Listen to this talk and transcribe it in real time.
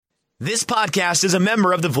This podcast is a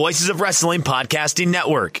member of the Voices of Wrestling Podcasting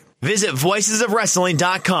Network. Visit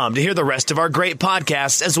voicesofwrestling.com to hear the rest of our great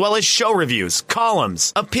podcasts, as well as show reviews,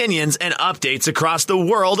 columns, opinions, and updates across the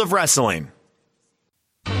world of wrestling.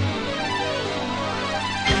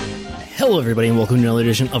 Hello, everybody, and welcome to another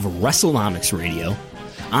edition of Wrestlenomics Radio.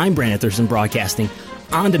 I'm Brandon Thurston, broadcasting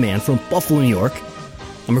on demand from Buffalo, New York.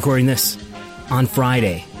 I'm recording this on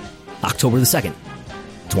Friday, October the 2nd,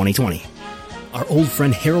 2020. Our old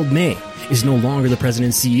friend Harold May is no longer the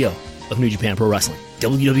president and CEO of New Japan Pro Wrestling.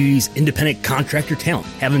 WWE's independent contractor talent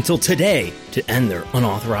have until today to end their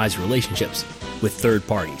unauthorized relationships with third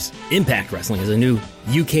parties. Impact Wrestling is a new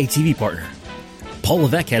UK TV partner. Paul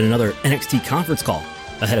Levesque had another NXT conference call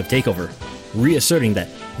ahead of TakeOver, reasserting that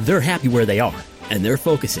they're happy where they are and they're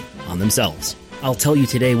focusing on themselves. I'll tell you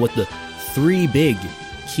today what the 3 big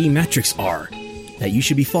key metrics are that you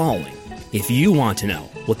should be following if you want to know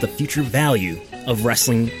what the future value of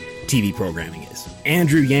wrestling TV programming is.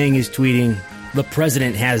 Andrew Yang is tweeting, "The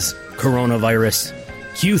president has coronavirus.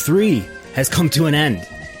 Q3 has come to an end.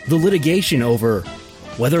 The litigation over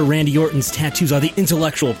whether Randy Orton's tattoos are the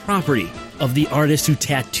intellectual property of the artist who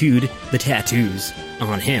tattooed the tattoos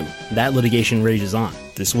on him. That litigation rages on.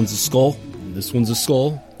 This one's a skull, and this one's a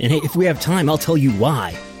skull. And hey, if we have time, I'll tell you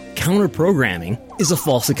why. Counter-programming is a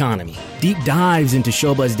false economy. Deep dives into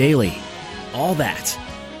Showbuzz Daily. All that.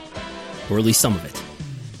 Or at least some of it.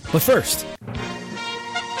 But first,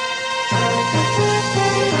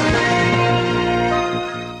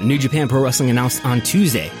 New Japan Pro Wrestling announced on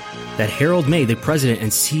Tuesday that Harold May, the president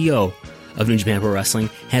and CEO of New Japan Pro Wrestling,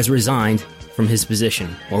 has resigned from his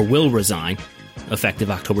position, or will resign, effective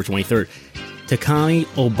October 23rd. Takami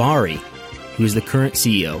Obari, who is the current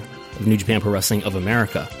CEO of New Japan Pro Wrestling of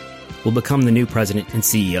America, will become the new president and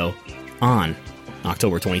CEO on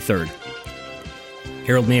October 23rd.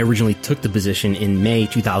 Harold May originally took the position in May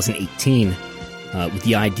 2018 with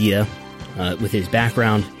the idea, with his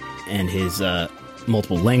background and his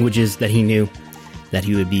multiple languages that he knew, that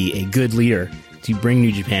he would be a good leader to bring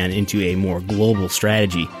New Japan into a more global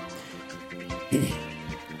strategy.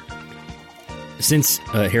 Since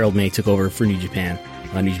Harold May took over for New Japan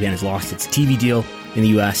has lost its TV deal in the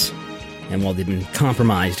U.S., and while they've been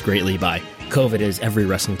compromised greatly by COVID, as every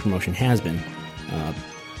wrestling promotion has been,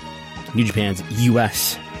 New Japan's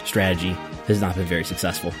U.S. strategy has not been very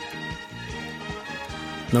successful.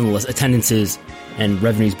 Nonetheless, attendances and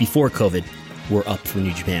revenues before COVID were up for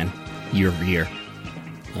New Japan year over year.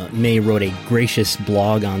 May wrote a gracious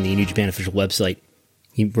blog on the New Japan official website.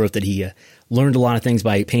 He wrote that he learned a lot of things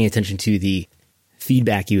by paying attention to the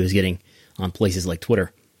feedback he was getting on places like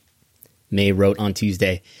Twitter. May wrote on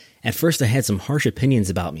Tuesday, "At first I had some harsh opinions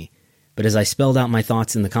about me, but as I spelled out my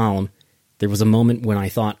thoughts in the column, there was a moment when I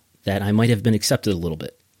thought that I might have been accepted a little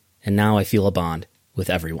bit, and now I feel a bond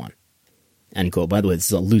with everyone." End quote. By the way, this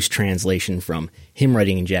is a loose translation from him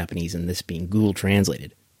writing in Japanese and this being Google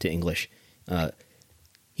translated to English.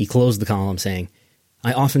 He closed the column saying,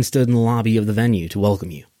 "I often stood in the lobby of the venue to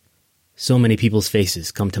welcome you. So many people's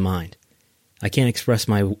faces come to mind. I can't express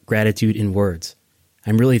my gratitude in words.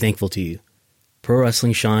 I'm really thankful to you. Pro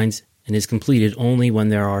wrestling shines and is completed only when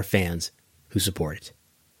there are fans who support it."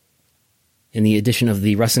 In the edition of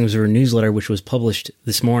the Wrestling Observer newsletter, which was published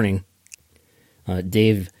this morning,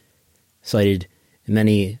 Dave cited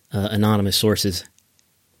many anonymous sources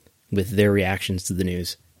with their reactions to the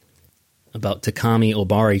news about Takami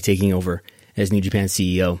Obari taking over as New Japan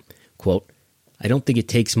CEO. Quote, "I don't think it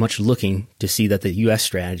takes much looking to see that the U.S.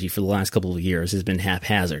 strategy for the last couple of years has been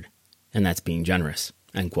haphazard, and that's being generous."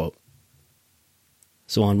 End quote.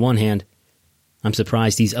 So on one hand, I'm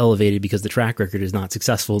surprised he's elevated because the track record is not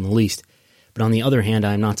successful in the least. But on the other hand,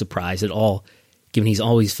 I'm not surprised at all, given he's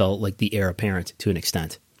always felt like the heir apparent to an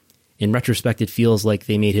extent. In retrospect, it feels like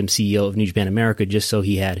they made him CEO of New Japan America just so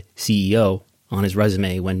he had CEO on his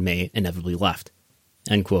resume when May inevitably left.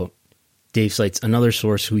 End quote. Dave cites another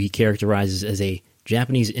source who he characterizes as a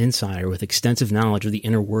Japanese insider with extensive knowledge of the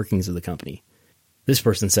inner workings of the company. This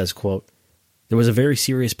person says, quote, "There was a very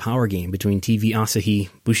serious power game between TV Asahi,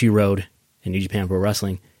 Bushiroad, and New Japan Pro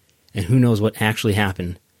Wrestling, and who knows what actually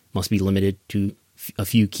happened must be limited to a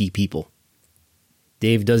few key people."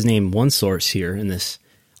 Dave does name one source here in this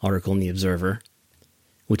article in The Observer,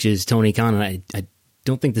 which is Tony Khan. And I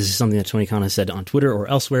don't think this is something that Tony Khan has said on Twitter or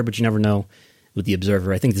elsewhere, but you never know with The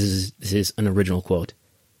Observer. I think this is an original quote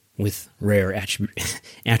with rare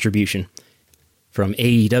attribution from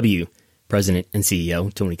AEW President and CEO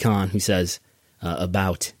Tony Khan, who says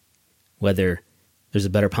about whether there's a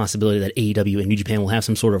better possibility that AEW and New Japan will have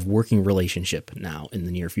some sort of working relationship now in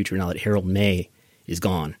the near future, now that Harold May is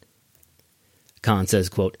gone. Khan says,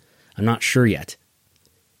 quote, "I'm not sure yet,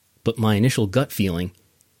 but my initial gut feeling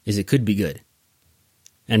is it could be good.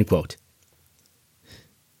 End quote.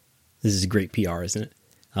 This is great PR, isn't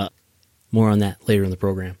it? More on that later in the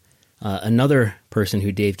program. Another person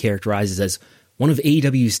who Dave characterizes as one of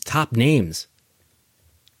AEW's top names.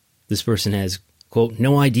 This person has, quote,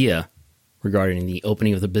 no idea regarding the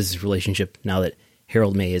opening of the business relationship now that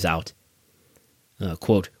Harold May is out.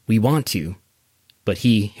 Quote, we want to, but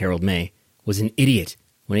he, Harold May, was an idiot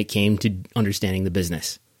when it came to understanding the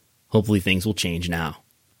business. Hopefully things will change now.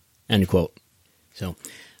 End quote. So,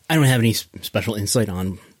 I don't have any special insight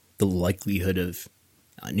on the likelihood of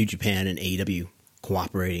New Japan and AEW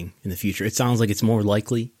cooperating in the future. It sounds like it's more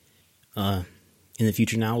likely in the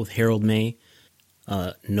future now with Harold May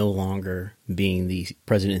no longer being the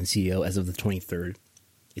president and CEO as of the 23rd.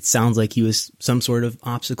 It sounds like he was some sort of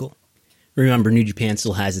obstacle. Remember, New Japan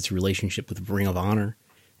still has its relationship with Ring of Honor,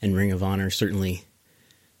 and Ring of Honor certainly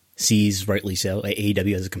sees, rightly so,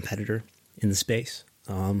 AEW as a competitor in the space.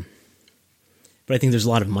 But I think there's a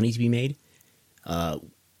lot of money to be made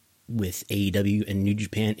with AEW and New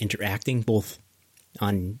Japan interacting both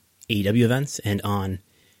on AEW events and on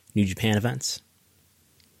New Japan events.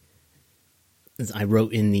 As I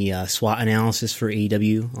wrote in the SWOT analysis for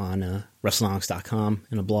AEW on Wrestlenomics.com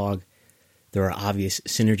in a blog, there are obvious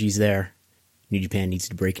synergies there. New Japan needs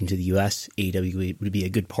to break into the U.S. AEW would be a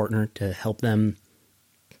good partner to help them,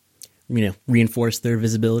 reinforce their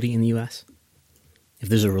visibility in the U.S. If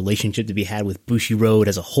there's a relationship to be had with Bushiroad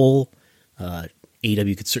as a whole,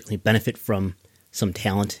 AEW could certainly benefit from some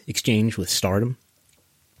talent exchange with Stardom.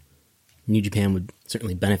 New Japan would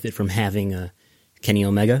certainly benefit from having Kenny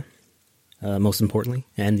Omega, most importantly,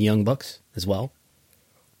 and the Young Bucks as well.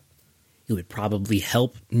 It would probably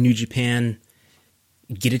help New Japan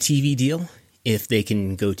get a TV deal if they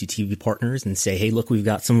can go to TV partners and say, hey, look, we've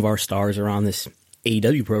got some of our stars are on this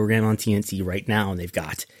AEW program on TNT right now, and they've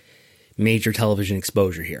got major television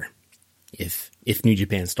exposure here. If New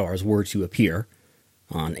Japan stars were to appear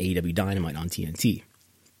on AEW Dynamite on TNT.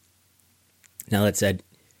 Now, that said,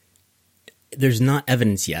 there's not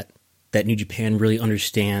evidence yet that New Japan really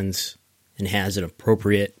understands and has an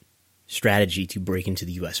appropriate strategy to break into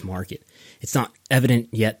the U.S. market. It's not evident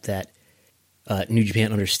yet that New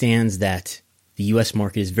Japan understands that the U.S.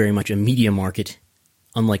 market is very much a media market,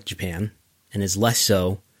 unlike Japan, and is less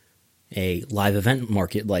so a live event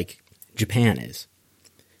market like Japan is.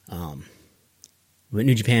 What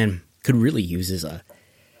New Japan could really use is a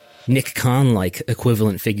Nick Khan-like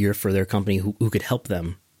equivalent figure for their company who could help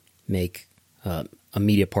them make a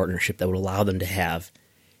media partnership that would allow them to have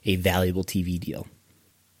a valuable TV deal.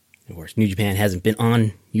 Of course, New Japan hasn't been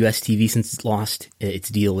on U.S. TV since it lost its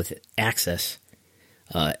deal with Access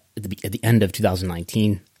at the end of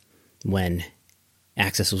 2019 when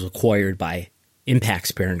Access was acquired by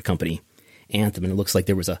Impact's parent company, Anthem, and it looks like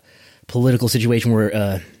there was a political situation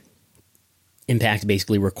where Impact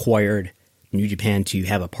basically required New Japan to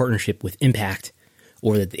have a partnership with Impact,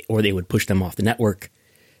 or they would push them off the network.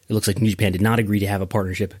 It looks like New Japan did not agree to have a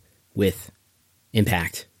partnership with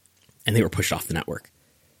Impact, and they were pushed off the network.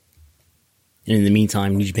 And in the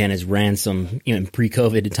meantime, New Japan has ran some, in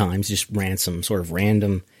pre-COVID times, just ran some sort of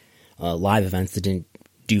random live events that didn't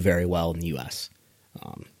do very well in the U.S.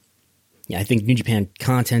 I think New Japan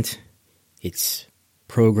content, its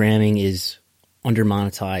programming is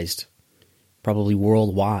under-monetized, probably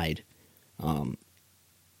worldwide.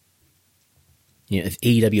 If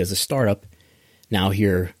AEW as a startup, now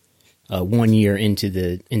here, 1 year into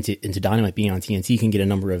Dynamite being on TNT, can get a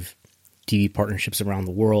number of TV partnerships around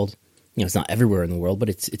the world. It's not everywhere in the world, but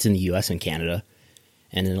it's in the U.S. and Canada,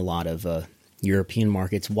 and in a lot of European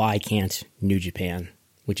markets. Why can't New Japan,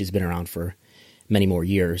 which has been around for many more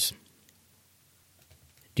years,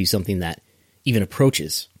 do something that even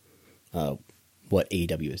approaches what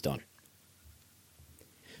AEW has done?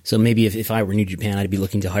 So maybe if I were New Japan, I'd be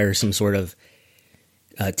looking to hire some sort of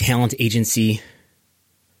talent agency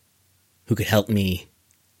who could help me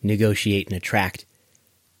negotiate and attract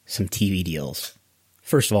some TV deals.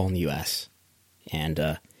 First of all, in the U.S.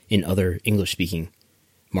 and in other English-speaking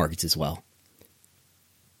markets as well.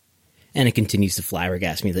 And it continues to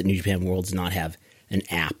flabbergast me that New Japan World does not have an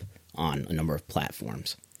app on a number of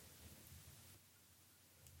platforms.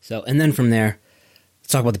 So, and then from there,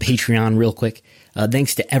 let's talk about the Patreon real quick.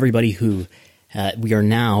 Thanks to everybody who, we are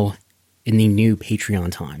now in the new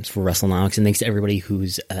Patreon times for Wrestlenomics, and thanks to everybody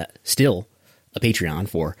who's still a Patreon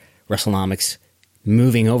for Wrestlenomics,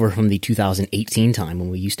 moving over from the 2018 time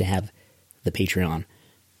when we used to have the Patreon.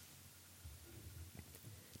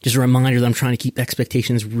 Just a reminder that I'm trying to keep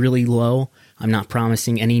expectations really low. I'm not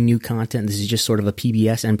promising any new content. This is just sort of a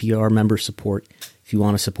PBS NPR member support. If you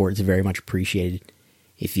want to support, it's very much appreciated.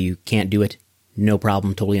 If you can't do it, no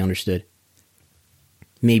problem, totally understood.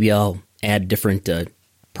 Maybe I'll add different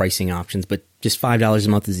pricing options, but just $5 a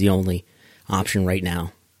month is the only option right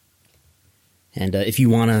now. And if you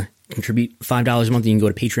want to contribute $5 a month, you can go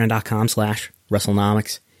to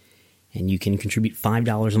patreon.com/Wrestlenomics, and you can contribute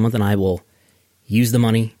 $5 a month, and I will use the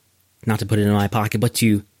money, not to put it in my pocket, but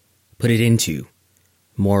to put it into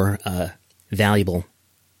more valuable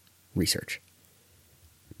research,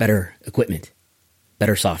 better equipment,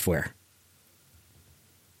 better software.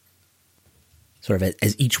 Sort of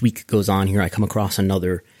as each week goes on here, I come across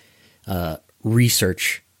another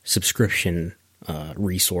research subscription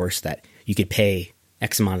resource that you could pay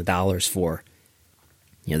X amount of dollars for.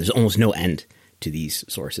 You know, there's almost no end to these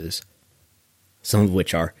sources, some of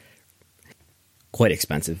which are quite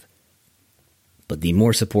expensive. But the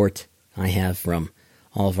more support I have from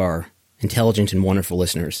all of our intelligent and wonderful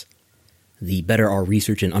listeners, the better our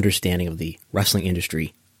research and understanding of the wrestling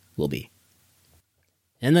industry will be.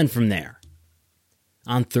 And then from there,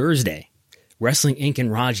 on Thursday, Wrestling Inc.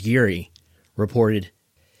 and Raj Giri reported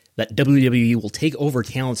that WWE will take over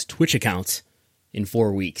Talent's Twitch accounts in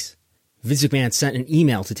 4 weeks. Vince McMahon sent an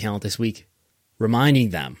email to Talent this week reminding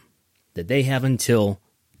them that they have until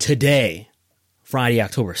today, Friday,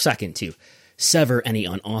 October 2nd, to sever any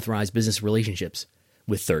unauthorized business relationships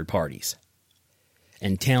with third parties.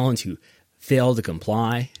 And Talent who fail to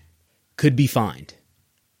comply could be fined,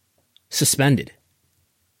 suspended,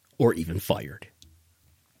 or even fired.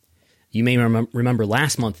 You may remember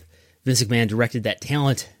last month, Vince McMahon directed that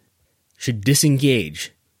Talent should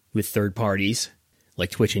disengage with third parties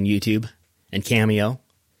like Twitch and YouTube and Cameo,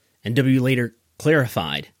 and WWE later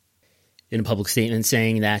clarified in a public statement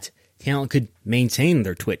saying that Talent could maintain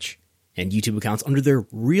their Twitch and YouTube accounts under their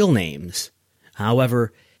real names.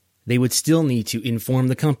 However, they would still need to inform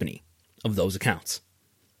the company of those accounts.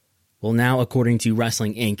 Well, now, according to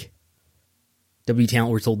Wrestling Inc., WWE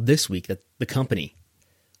Talent were told this week that the company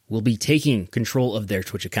will be taking control of their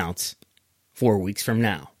Twitch accounts 4 weeks from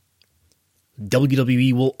now.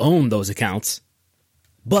 WWE will own those accounts,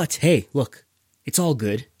 but hey, look, it's all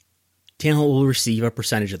good. Talent will receive a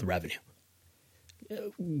percentage of the revenue,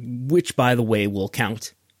 which, by the way, will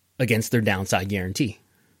count against their downside guarantee.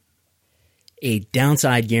 A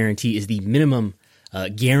downside guarantee is the minimum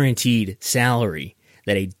guaranteed salary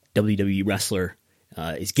that a WWE wrestler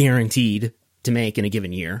is guaranteed to make in a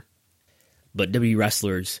given year. But WWE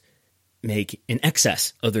wrestlers make in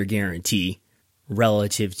excess of their guarantee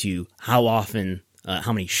relative to how often,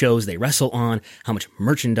 how many shows they wrestle on, how much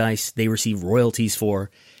merchandise they receive royalties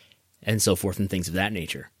for, and so forth and things of that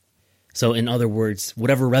nature. So in other words,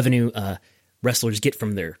 whatever revenue wrestlers get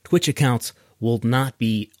from their Twitch accounts will not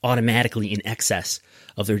be automatically in excess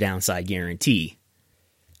of their downside guarantee.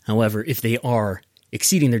 However, if they are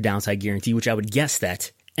exceeding their downside guarantee, which I would guess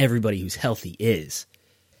that everybody who's healthy is,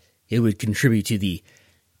 it would contribute to the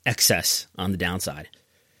excess on the downside.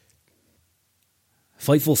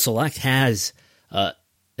 Fightful Select has at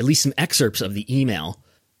least some excerpts of the email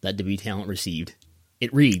that WWE Talent received.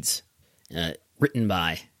 It reads, written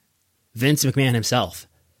by Vince McMahon himself.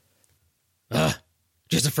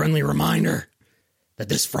 Just a friendly reminder that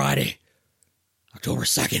this Friday, October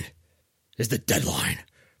 2nd, is the deadline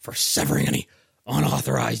for severing any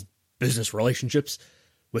unauthorized business relationships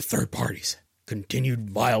with third parties. Continued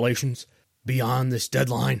violations beyond this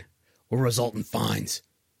deadline will result in fines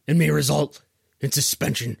and may result in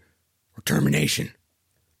suspension or termination.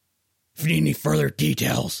 If you need any further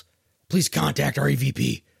details, please contact our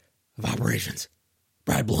EVP of Operations,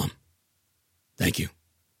 Brad Blum. Thank you,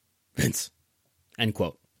 Vince. End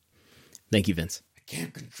quote. Thank you, Vince. I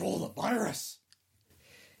can't control the virus.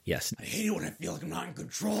 Yes. I hate it when I feel like I'm not in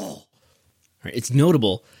control. All right, it's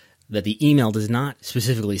notable that the email does not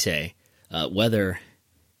specifically say whether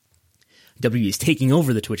WWE is taking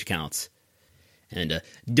over the Twitch accounts, and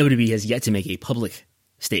WWE has yet to make a public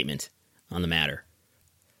statement on the matter.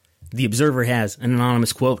 The Observer has an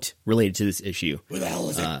anonymous quote related to this issue. Where the hell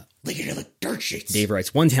is it? Leaking to the dirt sheets. Dave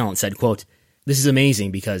writes, one talent said, quote, "This is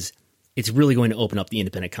amazing because it's really going to open up the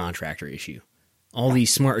independent contractor issue. All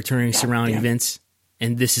these smart attorneys surrounding Vince,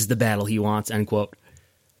 and this is the battle he wants," end quote.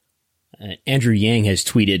 Andrew Yang has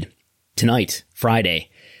tweeted tonight, Friday,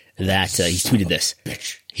 that he's tweeted this.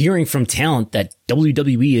 Hearing from Talent that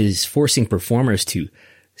WWE is forcing performers to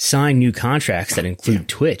sign new contracts that include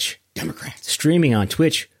Twitch. Democrats. Streaming on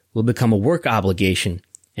Twitch will become a work obligation,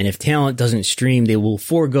 and if Talent doesn't stream, they will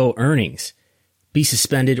forego earnings, be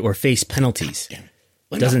suspended, or face penalties.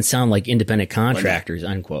 Doesn't sound like independent contractors,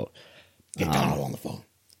 unquote. Get Donald on the phone.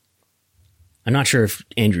 I'm not sure if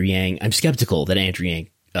Andrew Yang, I'm skeptical that Andrew Yang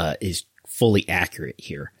is fully accurate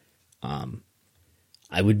here.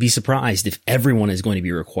 I would be surprised if everyone is going to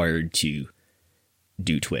be required to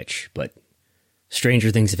do Twitch, but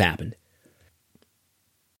stranger things have happened.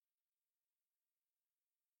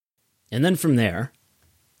 And then from there,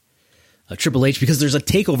 Triple H, because there's a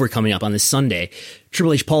takeover coming up on this Sunday,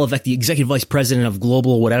 Triple H, Paul Levesque, the executive vice president of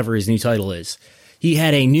Global, whatever his new title is, he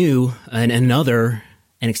had another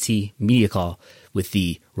NXT media call with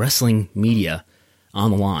the wrestling media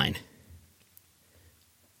on the line.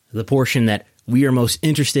 The portion that we are most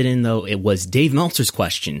interested in, though, it was Dave Meltzer's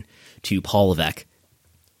question to Paul Levesque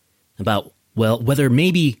about, well, whether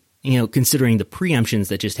maybe, considering the preemptions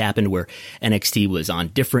that just happened where NXT was on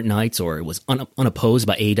different nights or it was unopposed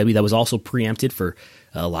by AEW, that was also preempted for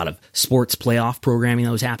a lot of sports playoff programming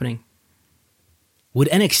that was happening. Would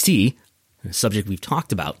NXT, a subject we've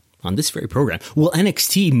talked about on this very program, will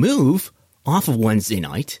NXT move off of Wednesday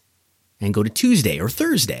night and go to Tuesday or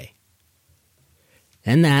Thursday?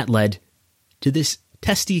 And that led to this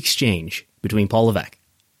testy exchange between Paul Levesque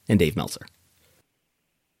and Dave Meltzer.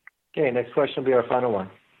 Okay, next question will be our final one.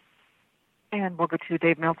 And we'll go to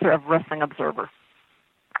Dave Meltzer of Wrestling Observer.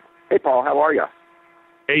 Hey, Paul, how are you?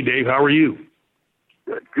 Hey, Dave, how are you?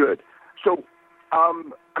 Good. So,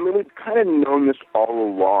 we've kind of known this all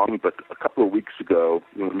along, but a couple of weeks ago,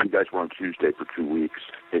 when you guys were on Tuesday for 2 weeks,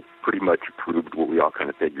 it pretty much proved what we all kind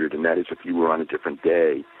of figured, and that is if you were on a different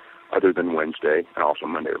day, other than Wednesday, and also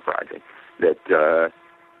Monday or Friday, that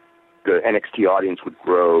the NXT audience would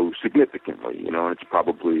grow significantly, and it's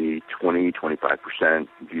probably 20-25%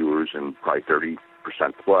 viewers and probably 30%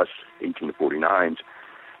 plus 18 to 49s.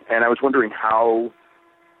 And I was wondering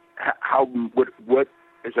what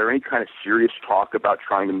is there any kind of serious talk about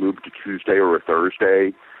trying to move to Tuesday or a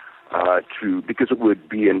Thursday because it would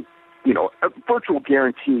be a virtual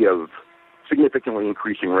guarantee of significantly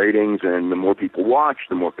increasing ratings, and the more people watch,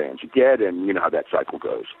 the more fans you get, and you know how that cycle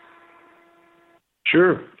goes.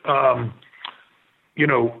 Sure. I'm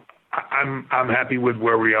happy with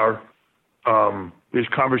where we are. There's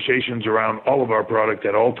conversations around all of our product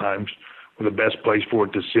at all times, with the best place for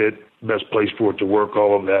it to sit, best place for it to work,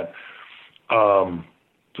 all of that.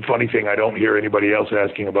 It's a funny thing, I don't hear anybody else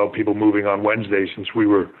asking about people moving on Wednesdays, since we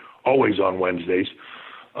were always on Wednesdays.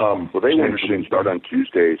 Well, they wanted to start on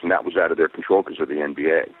Tuesdays, and that was out of their control because of the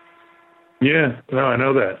NBA. Yeah, no, I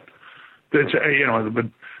know that. It's, but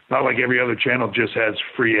not like every other channel just has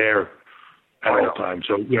free air at all times.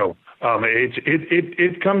 So,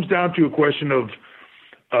 it comes down to a question of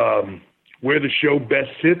where the show best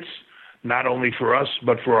sits, not only for us,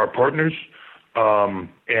 but for our partners, and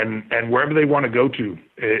wherever they want to go to.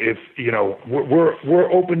 If,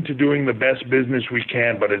 we're open to doing the best business we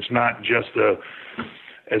can, but it's not just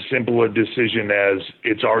as simple a decision as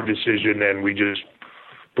it's our decision and we just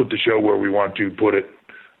put the show where we want to put it.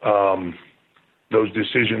 Those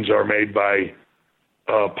decisions are made by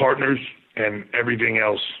partners and everything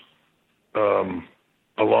else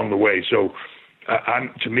along the way. So,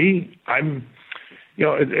 it's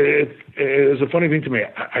a funny thing to me.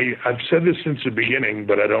 I've said this since the beginning,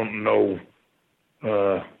 but I don't know.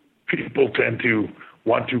 People tend to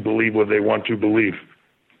want to believe what they want to believe.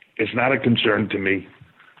 It's not a concern to me.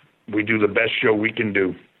 We do the best show we can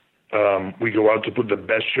do. We go out to put the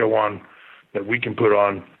best show on that we can put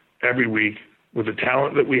on every week with the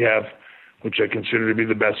talent that we have, which I consider to be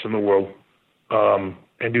the best in the world,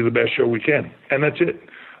 and do the best show we can. And that's it.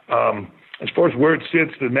 As far as where it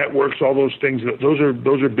sits, the networks, all those things, those are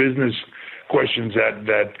business questions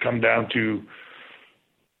that come down to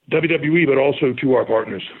WWE, but also to our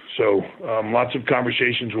partners. So lots of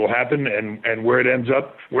conversations will happen, and wherever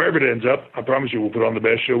it ends up, I promise you we'll put on the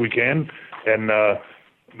best show we can and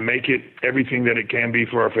make it everything that it can be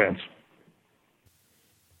for our fans.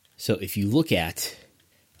 So if you look at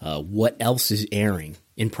what else is airing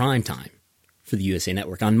in prime time for the USA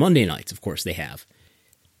Network, on Monday nights, of course, they have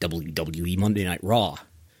WWE Monday Night Raw.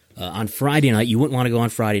 On Friday night, you wouldn't want to go on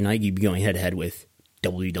Friday night. You'd be going head-to-head with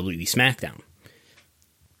WWE SmackDown.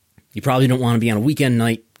 You probably don't want to be on a weekend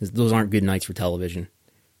night, because those aren't good nights for television.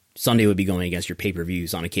 Sunday would be going against your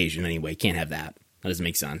pay-per-views on occasion anyway. Can't have that. That doesn't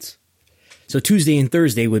make sense. So Tuesday and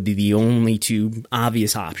Thursday would be the only two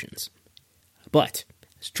obvious options. But,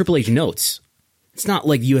 as Triple H notes, it's not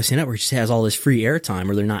like the USA Network just has all this free airtime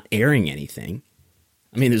or they're not airing anything.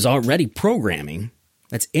 I mean, there's already programming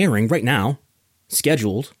that's airing right now,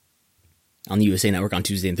 scheduled on the USA Network on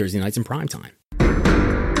Tuesday and Thursday nights in prime time.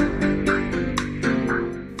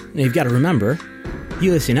 Now, you've got to remember, the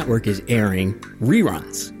USA Network is airing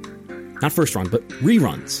reruns. Not first run, but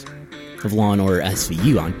reruns of Law & Order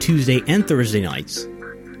SVU on Tuesday and Thursday nights,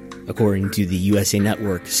 according to the USA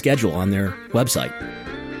Network schedule on their website.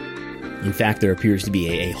 In fact, there appears to be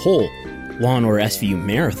a whole Law & Order SVU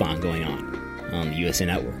Marathon going on the USA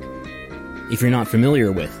Network. If you're not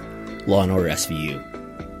familiar with Law & Order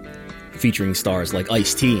SVU, featuring stars like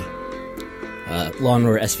Ice-T, Law &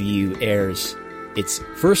 Order SVU airs its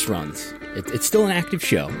first runs. It's still an active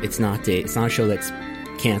show. It's not a show that's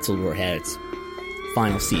canceled or had its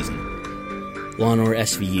final season. Law & Order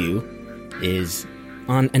SVU is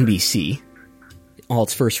on NBC. All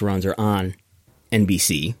its first runs are on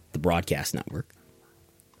NBC, the broadcast network.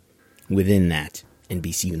 Within that,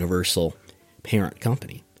 NBC Universal parent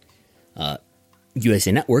company.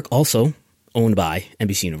 USA Network, also owned by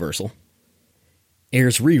NBC Universal,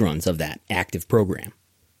 airs reruns of that active program.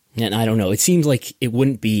 And I don't know, it seems like it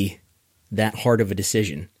wouldn't be that hard of a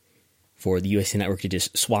decision for the USA Network to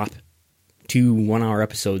just swap 2 one-hour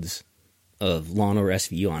episodes of Law & Order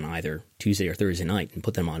SVU on either Tuesday or Thursday night and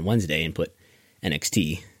put them on Wednesday and put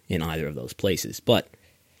NXT in either of those places. But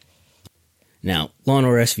now, Law &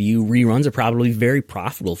 Order SVU reruns are probably very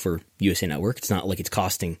profitable for USA Network. It's not like it's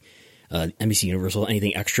costing NBC Universal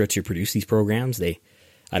anything extra to produce these programs. They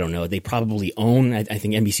probably own, I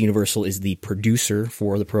think NBC Universal is the producer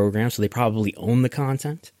for the program, so they probably own the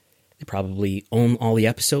content. They probably own all the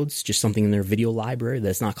episodes, just something in their video library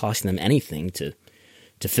that's not costing them anything to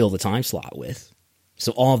fill the time slot with.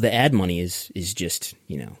 So all of the ad money is just,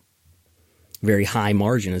 very high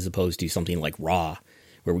margin as opposed to something like Raw,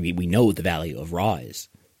 where we know what the value of Raw is.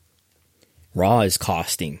 Raw is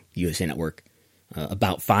costing USA Network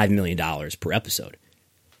about $5 million per episode.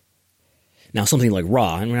 Now, something like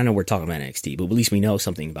Raw, and I know we're talking about NXT, but at least we know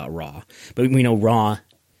something about Raw. But we know Raw,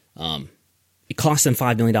 it costs them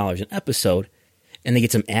 $5 million an episode, and they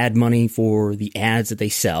get some ad money for the ads that they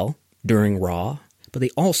sell during Raw. But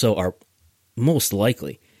they also are most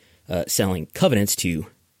likely selling covenants to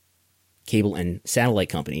cable and satellite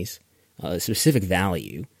companies, a specific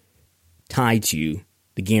value tied to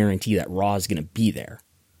the guarantee that Raw is going to be there.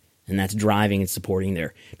 And that's driving and supporting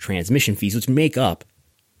their transmission fees, which make up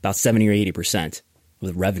about 70 or 80% of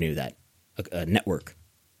the revenue that a network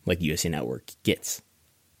like USA Network gets.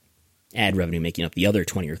 Ad revenue making up the other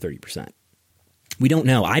 20 or 30%. We don't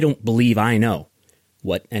know. I don't believe I know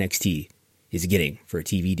what NXT is getting for a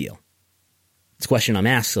TV deal. It's a question I'm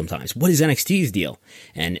asked sometimes. What is NXT's deal?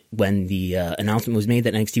 And when the announcement was made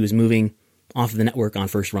that NXT was moving off of the network on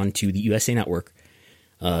first run to the USA Network,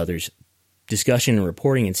 there's discussion and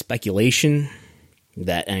reporting and speculation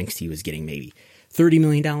that NXT was getting maybe $30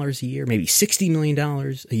 million a year, maybe $60 million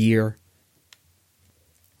a year.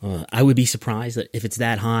 I would be surprised that if it's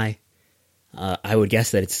that high. I would guess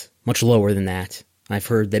that it's much lower than that. I've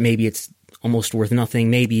heard that maybe it's almost worth nothing.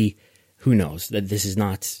 Maybe, who knows, that this is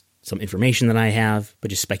not some information that I have,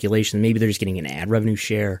 but just speculation. Maybe they're just getting an ad revenue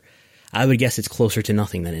share. I would guess it's closer to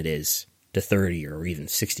nothing than it is to 30 or even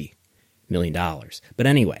 $60 million. But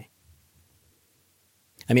anyway,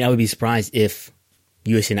 I would be surprised if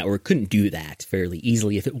USA Network couldn't do that fairly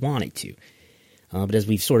easily if it wanted to. But as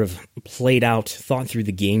we've sort of thought through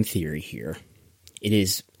the game theory here, it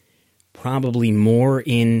is probably more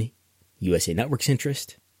in USA Network's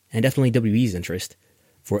interest, and definitely WWE's interest,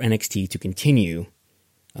 for NXT to continue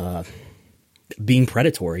being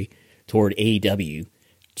predatory toward AEW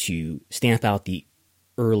to stamp out the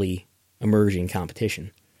early emerging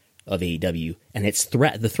competition of AEW and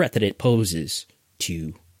the threat that it poses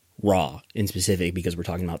to Raw in specific, because we're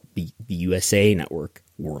talking about the USA Network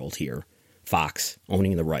world here, Fox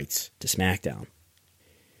owning the rights to SmackDown.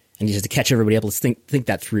 And just to catch everybody up, let's think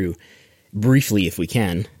that through briefly if we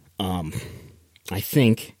can. I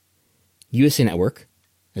think USA Network,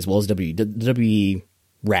 as well as WWE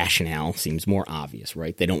rationale seems more obvious,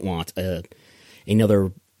 right? They don't want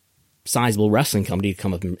another sizable wrestling company to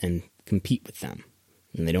come up and compete with them.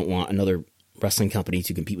 And they don't want another wrestling company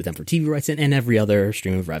to compete with them for TV rights and every other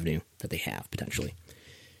stream of revenue that they have, potentially.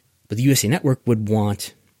 But the USA Network would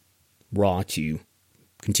want Raw to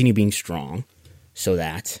continue being strong so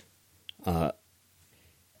that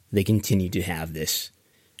they continue to have this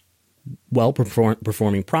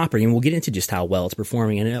well-performing property. And we'll get into just how well it's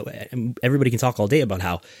performing. And everybody can talk all day about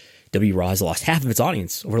how WWE Raw has lost half of its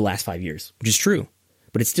audience over the last 5 years, which is true.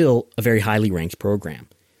 But it's still a very highly ranked program.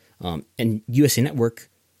 And USA Network,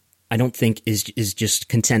 I don't think is just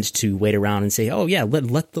content to wait around and say, oh yeah,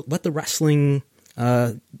 let the wrestling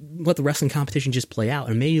competition just play out,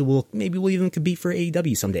 and maybe we'll even compete for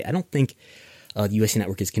AEW someday. I don't think the USA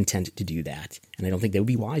Network is content to do that, and I don't think that would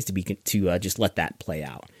be wise to just let that play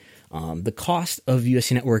out. The cost of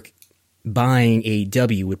USA Network buying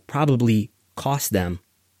AEW would probably cost them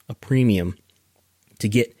a premium to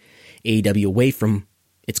get AEW away from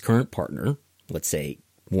its current partner, let's say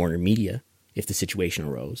Warner Media, if the situation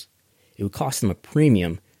arose. It would cost them a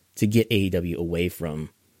premium to get AEW away from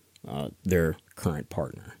their current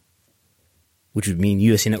partner, which would mean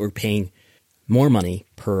USA Network paying more money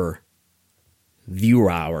per viewer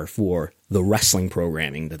hour for the wrestling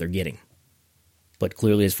programming that they're getting. But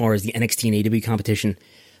clearly, as far as the NXT and AEW competition,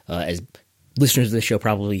 as listeners of this show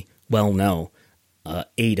probably well know,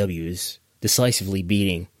 AEW is decisively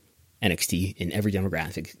beating NXT in every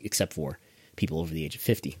demographic except for people over the age of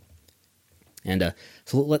 50. And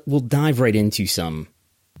so we'll dive right into some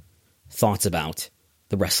thoughts about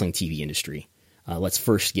the wrestling TV industry. Let's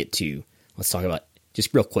talk about,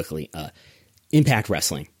 just real quickly, Impact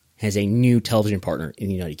Wrestling has a new television partner in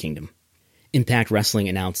the United Kingdom. Impact Wrestling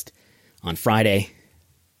announced on Friday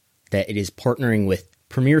that it is partnering with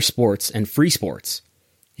Premier Sports and Free Sports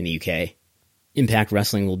in the UK. Impact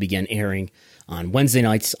Wrestling will begin airing on Wednesday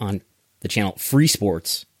nights on the channel Free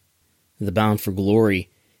Sports. The Bound for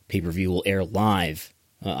Glory pay-per-view will air live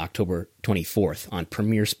October 24th on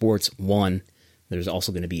Premier Sports 1. There's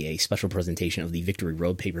also going to be a special presentation of the Victory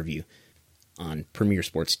Road pay-per-view on Premier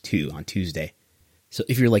Sports 2 on Tuesday. So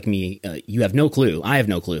if you're like me, you have no clue, I have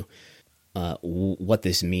no clue what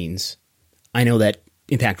this means. I know that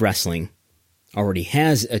Impact Wrestling already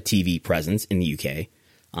has a TV presence in the UK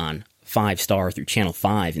on 5 Star through Channel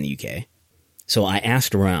 5 in the UK. So I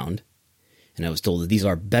asked around, and I was told that these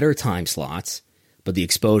are better time slots, but the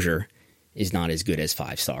exposure is not as good as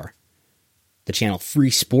 5 Star. The channel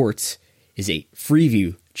Free Sports is a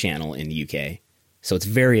Freeview channel in the UK, so it's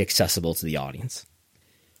very accessible to the audience.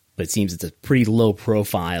 But it seems it's a pretty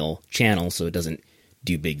low-profile channel, so it doesn't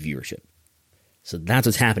do big viewership. So that's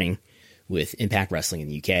what's happening with Impact Wrestling in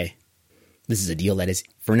the UK. This is a deal that is,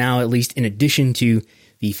 for now at least, in addition to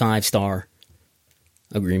the 5 Star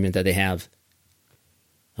agreement that they have.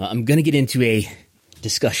 I'm going to get into a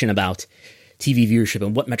discussion about TV viewership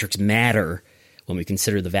and what metrics matter when we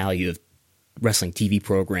consider the value of wrestling TV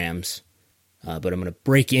programs. But I'm going to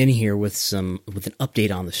break in here with an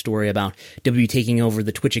update on the story about WWE taking over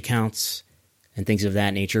the Twitch accounts and things of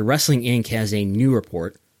that nature. Wrestling Inc. has a new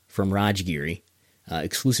report from Raj Giri,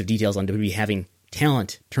 exclusive details on WWE having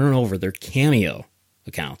talent turn over their Cameo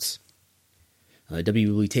accounts.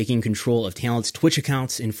 WWE will be taking control of talent's Twitch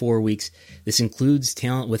accounts in 4 weeks. This includes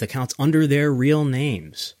talent with accounts under their real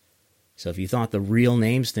names. So if you thought the real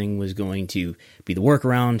names thing was going to be the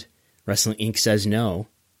workaround, Wrestling Inc. says no.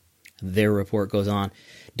 Their report goes on.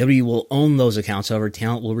 WWE will own those accounts, however,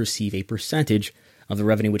 talent will receive a percentage of the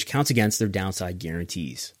revenue which counts against their downside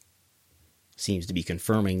guarantees. Seems to be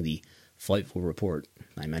confirming the Fightful report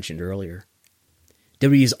I mentioned earlier.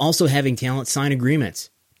 WWE is also having talent sign agreements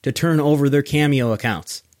to turn over their Cameo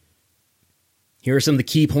accounts. Here are some of the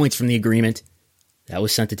key points from the agreement that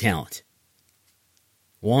was sent to talent.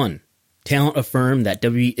 1. Talent affirmed that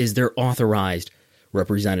WWE is their authorized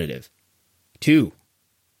representative. 2.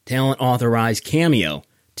 Talent authorized Cameo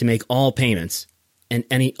to make all payments and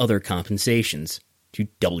any other compensations to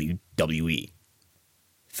WWE.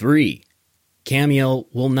 3. Cameo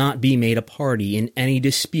will not be made a party in any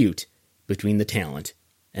dispute between the talent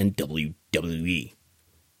and WWE.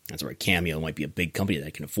 That's right, Cameo might be a big company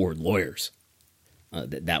that can afford lawyers.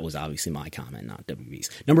 That was obviously my comment, not WWE's.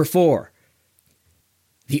 Number 4,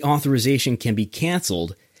 the authorization can be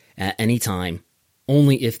canceled at any time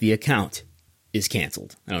only if the account is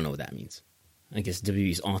canceled. I don't know what that means. I guess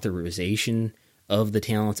WWE's authorization of the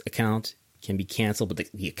talent's account can be canceled, but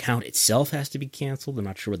the account itself has to be canceled. I'm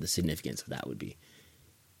not sure what the significance of that would be.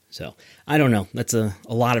 So, I don't know. That's a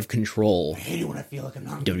lot of control. I hate it when I feel like I'm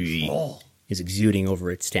not in WWE control. Is exuding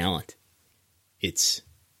over its talent. It's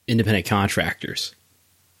independent contractors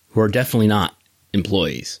who are definitely not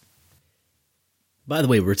employees. By the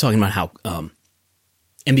way, we were talking about how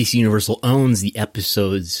NBC Universal owns the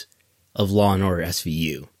episodes of Law & Order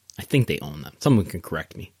SVU. I think they own them. Someone can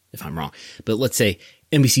correct me if I'm wrong. But let's say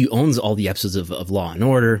NBC owns all the episodes of Law &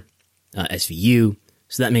 Order, SVU,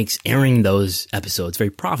 so that makes airing those episodes very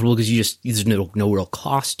profitable because there's no real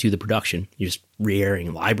cost to the production. You're just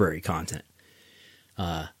re-airing library content.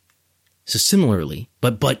 So similarly,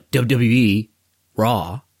 but WWE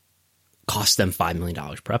Raw cost them $5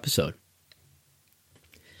 million per episode.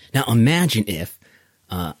 Now imagine if,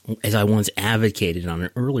 as I once advocated on an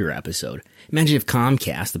earlier episode, imagine if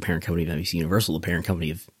Comcast, the parent company of NBC Universal, the parent company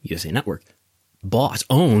of USA Network,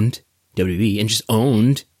 owned WWE and just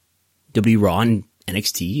owned WWE Raw and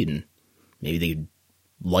NXT, and maybe they could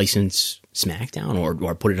license SmackDown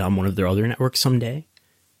or put it on one of their other networks someday.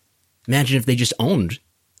 Imagine if they just owned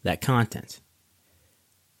that content.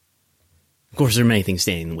 Of course, there are many things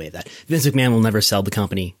standing in the way of that. Vince McMahon will never sell the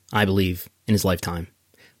company, I believe, in his lifetime.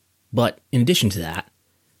 But in addition to that,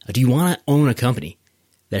 do you want to own a company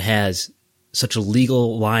that has such a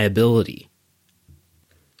legal liability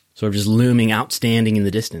sort of just looming outstanding in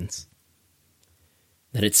the distance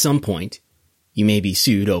that at some point you may be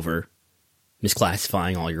sued over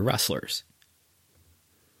misclassifying all your wrestlers.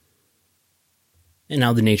 And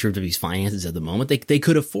now the nature of WWE's finances at the moment, they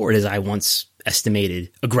could afford, as I once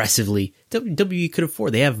estimated aggressively, WWE could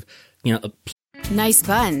afford. They have, Nice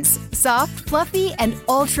buns, soft, fluffy, and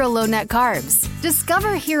ultra low net carbs.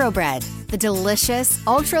 Discover Hero Bread, the delicious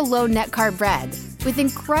ultra low net carb bread with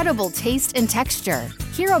incredible taste and texture.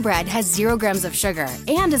 Hero Bread has 0 grams of sugar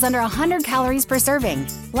and is under 100 calories per serving.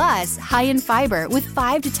 Plus, high in fiber with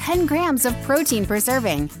 5 to 10 grams of protein per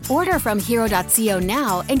serving. Order from hero.co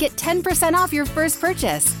now and get 10% off your first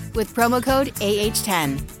purchase with promo code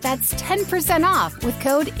AH10. That's 10% off with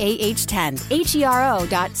code AH10.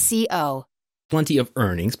 HERO.co. Plenty of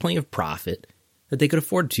earnings, plenty of profit that they could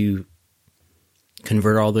afford to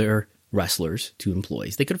convert all their wrestlers to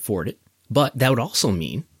employees. They could afford it, but that would also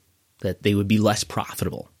mean that they would be less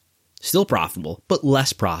profitable. Still profitable, but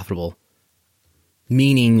less profitable,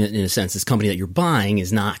 meaning that in a sense this company that you're buying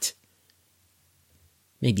is not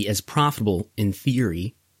maybe as profitable in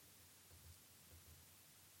theory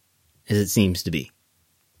as it seems to be.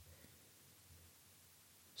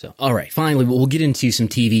 So, all right, finally, we'll get into some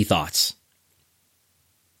TV thoughts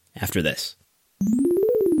after this.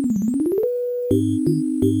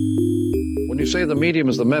 When you say the medium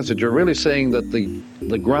is the message, you're really saying that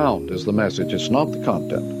the ground is the message. It's not the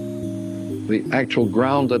content. The actual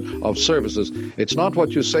ground of services. It's not what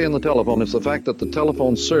you say in the telephone. It's the fact that the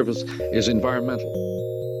telephone service is environmental.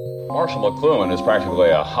 Marshall McLuhan is practically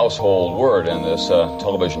a household word in this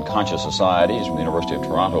television-conscious society. He's from the University of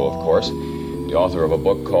Toronto, of course, the author of a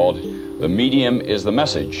book called The Medium is the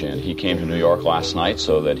Message, and he came to New York last night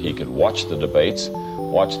so that he could watch the debates,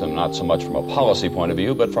 watch them not so much from a policy point of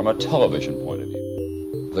view, but from a television point of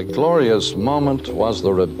view. The glorious moment was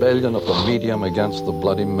the rebellion of the medium against the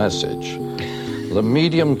bloody message. The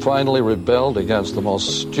medium finally rebelled against the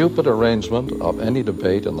most stupid arrangement of any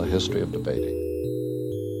debate in the history of debating.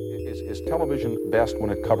 Is television best when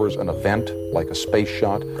it covers an event like a space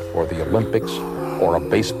shot or the Olympics or a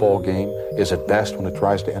baseball game? Is it best when it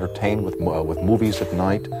tries to entertain with movies at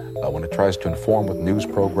night, when it tries to inform with news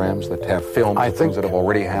programs that have films of things that have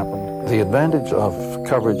already happened? The advantage of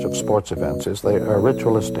coverage of sports events is they are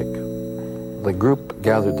ritualistic. The group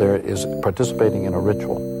gathered there is participating in a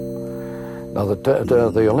ritual. Now,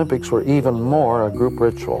 the Olympics were even more a group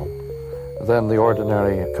ritual than the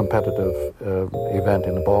ordinary competitive event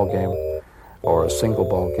in a ball game or a single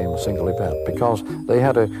ball game, a single event, because they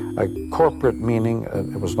had a corporate meaning.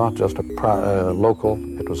 It was not just a local,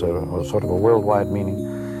 it was a sort of a worldwide meaning.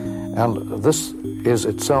 And this is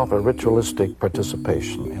itself a ritualistic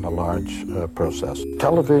participation in a large process.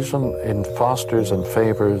 Television fosters and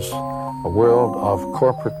favors a world of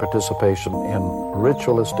corporate participation in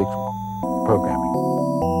ritualistic programming.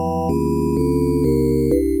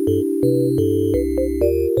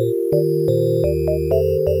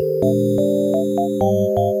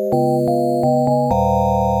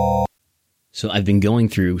 So I've been going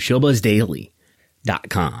through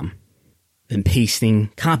showbuzzdaily.com and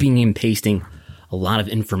copying and pasting a lot of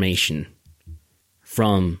information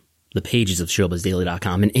from the pages of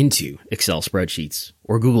showbuzzdaily.com and into Excel spreadsheets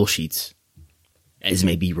or Google Sheets, as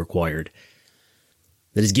may be required.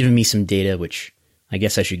 That has given me some data, which I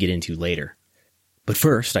guess I should get into later. But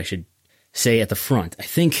first, I should say at the front, I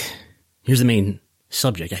think, here's the main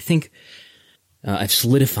subject. I think I've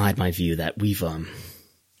solidified my view that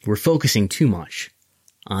we're focusing too much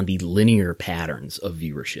on the linear patterns of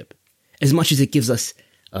viewership, as much as it gives us,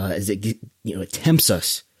 it tempts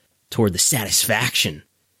us toward the satisfaction,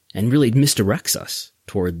 and really misdirects us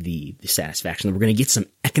toward the satisfaction that we're going to get some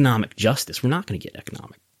economic justice. We're not going to get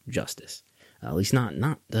economic justice, at least not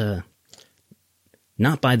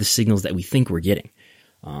by the signals that we think we're getting.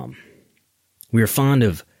 We are fond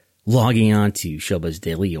of logging on to Showbuzz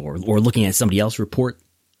Daily or looking at somebody else report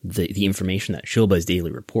the information that Showbuzz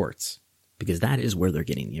Daily reports, because that is where they're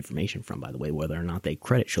getting the information from, by the way, whether or not they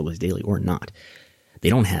credit Showbuzz Daily or not. They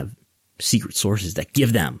don't have secret sources that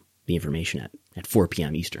give them the information at 4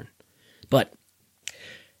 p.m. Eastern. But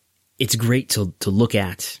it's great to look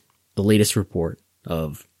at the latest report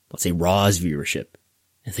of, let's say, Raw's viewership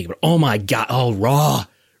and think about, oh my God, Raw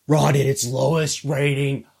did its lowest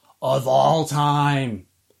rating of all time.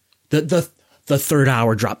 The third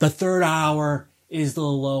hour drop. The third hour is the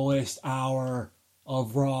lowest hour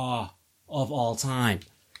of Raw of all time.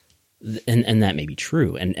 And that may be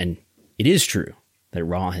true. And it is true that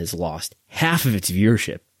Raw has lost half of its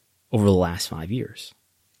viewership over the last 5 years.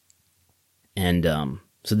 And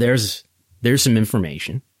so there's some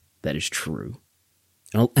information that is true.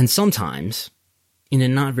 And sometimes in a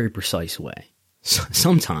not very precise way.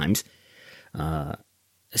 Sometimes,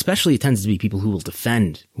 especially it tends to be people who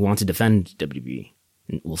want to defend WWE,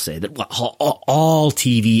 and will say that all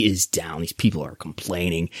TV is down. These people are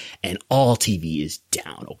complaining, and all TV is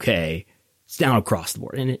down. Okay, it's down across the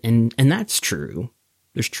board, and that's true.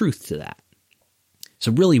 There's truth to that.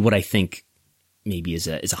 So really, what I think maybe is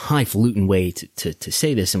a highfalutin way to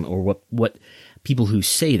say this, or what people who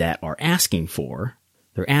say that are asking for.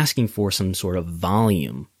 They're asking for some sort of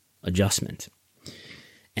volume adjustment.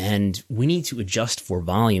 And we need to adjust for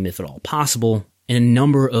volume, if at all possible, in a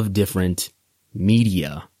number of different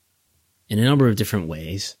media, in a number of different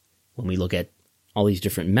ways. When we look at all these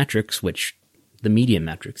different metrics, which the media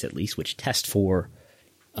metrics at least, which test for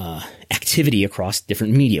activity across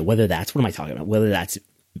different media, whether that's, what am I talking about? Whether that's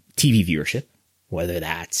TV viewership, whether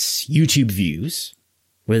that's YouTube views,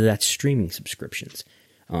 whether that's streaming subscriptions.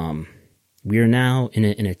 We are now in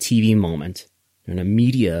a TV moment, in a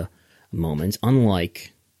media moment,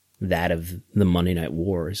 unlike that of the Monday Night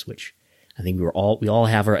Wars, which I think we all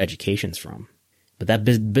have our educations from. But that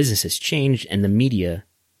business has changed, and the media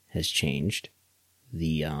has changed.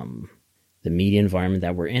 The media environment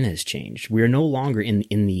that we're in has changed. We are no longer in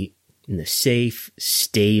the safe,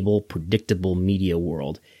 stable, predictable media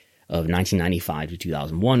world of 1995 to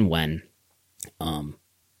 2001, when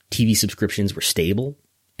TV subscriptions were stable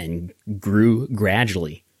and grew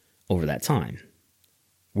gradually over that time.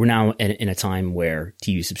 We're now in a time where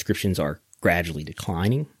TV subscriptions are gradually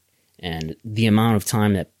declining, and the amount of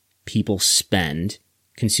time that people spend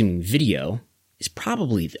consuming video is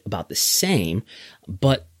probably about the same,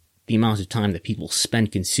 but the amount of time that people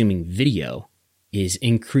spend consuming video is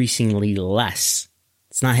increasingly less.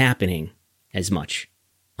 It's not happening as much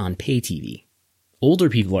on pay TV. Older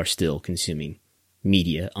people are still consuming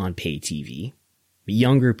media on pay TV.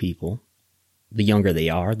 Younger people, the younger they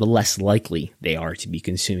are, the less likely they are to be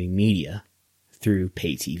consuming media through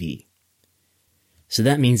pay TV. So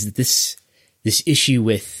that means that this issue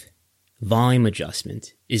with volume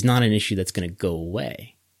adjustment is not an issue that's going to go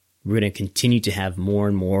away. We're going to continue to have more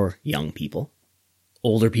and more young people.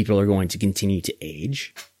 Older people are going to continue to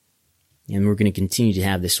age. And we're going to continue to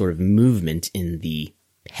have this sort of movement in the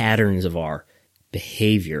patterns of our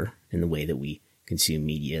behavior in the way that we consume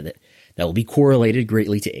media that will be correlated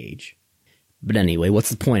greatly to age. But anyway, what's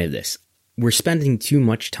the point of this? We're spending too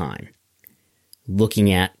much time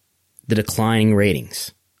looking at the declining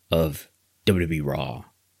ratings of WWE Raw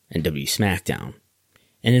and WWE SmackDown.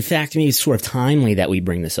 And in fact, maybe it's sort of timely that we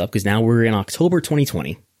bring this up, because now we're in October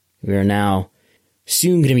 2020. We are now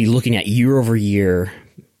soon going to be looking at year-over-year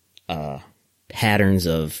patterns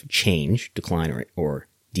of change, decline or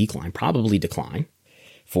decline, probably decline,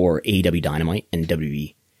 for AEW Dynamite and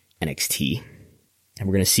WWE NXT. And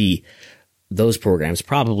we're going to see those programs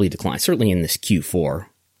probably decline, certainly in this Q4,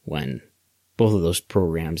 when both of those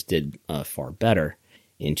programs did far better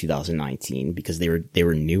in 2019, because they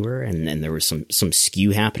were newer, and then there was some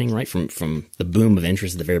skew happening, right, from the boom of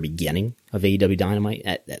interest at the very beginning of AEW Dynamite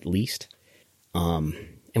at least. And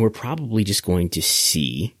we're probably just going to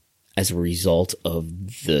see, as a result of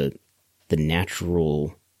the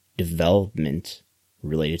natural development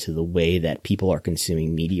related to the way that people are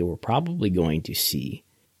consuming media, we're probably going to see,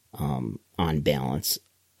 on balance,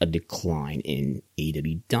 a decline in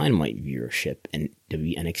AEW Dynamite viewership and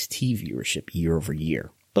NXT viewership year over year.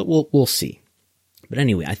 But we'll see. But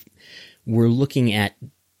anyway, we're looking at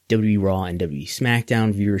WWE Raw and WWE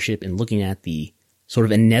SmackDown viewership and looking at the sort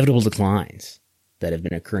of inevitable declines that have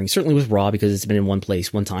been occurring, certainly with Raw, because it's been in one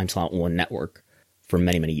place, one time slot, one network for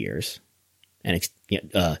many, many years. And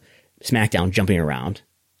SmackDown jumping around.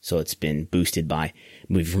 So it's been boosted by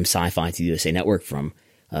moving from Sci-Fi to the USA Network, from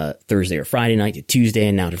Thursday or Friday night to Tuesday,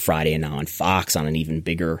 and now to Friday, and now on Fox on an even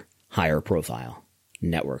bigger, higher profile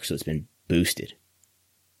network. So it's been boosted.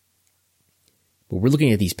 But we're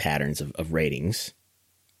looking at these patterns of ratings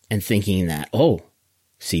and thinking that,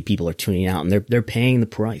 see, people are tuning out and they're paying the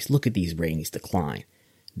price. Look at these ratings decline.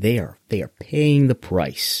 They are paying the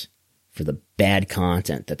price for the bad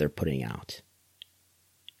content that they're putting out.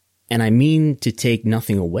 And I mean to take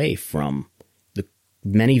nothing away from the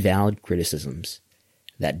many valid criticisms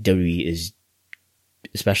that WWE is,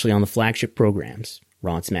 especially on the flagship programs,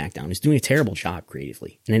 Raw and SmackDown, is doing a terrible job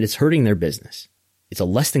creatively. And it is hurting their business. It's a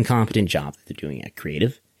less than competent job that they're doing at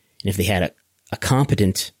creative. And if they had a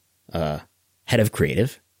competent head of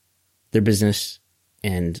creative, their business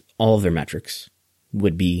and all of their metrics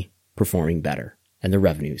would be performing better, and their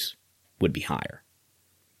revenues would be higher.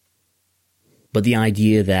 But the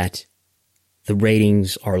idea that the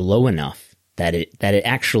ratings are low enough that it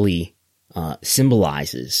actually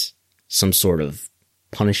symbolizes some sort of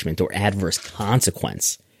punishment or adverse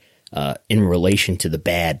consequence in relation to the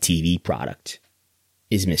bad TV product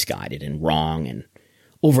is misguided and wrong and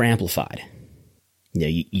overamplified. You know,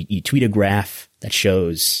 you tweet a graph that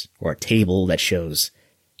shows, or a table that shows,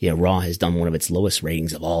 you know, Raw has done one of its lowest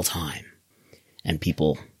ratings of all time. And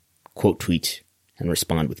people quote tweet and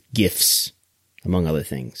respond with GIFs, among other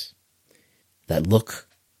things, that look,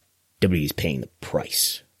 WWE is paying the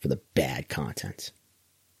price for the bad content.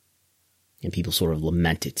 And people sort of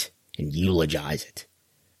lament it and eulogize it,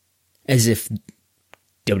 as if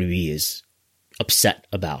WWE is upset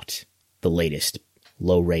about the latest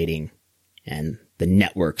low rating and the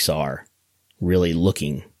networks are really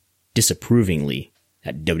looking disapprovingly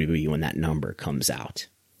at WWE when that number comes out.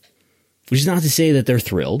 Which is not to say that they're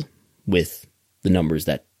thrilled with the numbers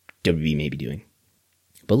that WWE may be doing.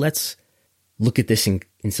 But let's look at this in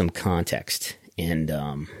some context, and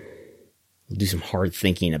we'll do some hard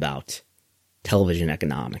thinking about television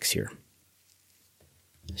economics here.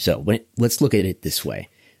 So let's look at it this way.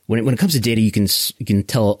 When it comes to data, you can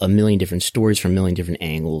tell a million different stories from a million different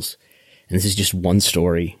angles, and this is just one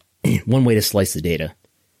story, one way to slice the data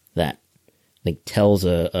that I think tells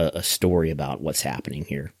a story about what's happening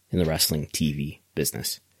here in the wrestling TV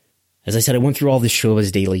business. As I said, I went through all this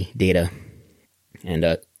show's daily data, and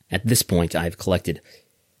at this point, I've collected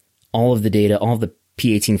all of the data, all of the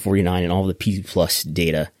P1849 and all of the P Plus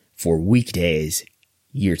data for weekdays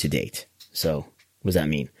year to date. So what does that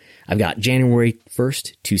mean? I've got January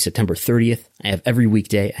 1st to September 30th. I have every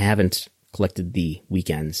weekday. I haven't collected the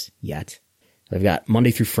weekends yet. I've got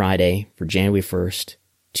Monday through Friday for January 1st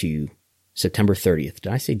to September 30th.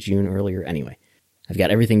 Did I say June earlier? Anyway, I've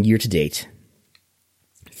got everything year to date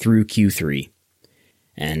through Q3.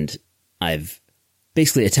 And I've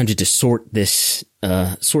basically attempted to sort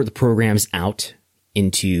the programs out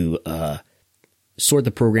into, sort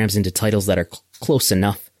the programs into titles that are close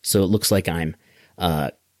enough so it looks like I'm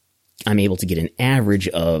able to get an average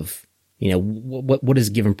of, you know, what does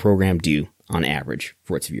a given program do on average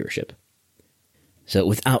for its viewership. So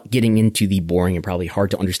without getting into the boring and probably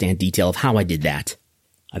hard to understand detail of how I did that,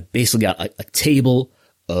 I've basically got a table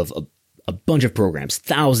of a bunch of programs,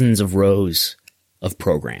 thousands of rows of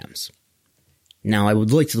programs. Now, I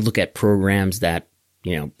would like to look at programs that,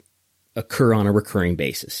 you know, occur on a recurring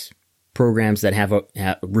basis. Programs that have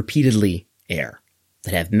repeatedly air,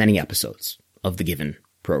 that have many episodes of the given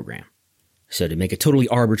program. So to make a totally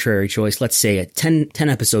arbitrary choice, let's say a 10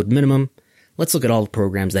 episode minimum. Let's look at all the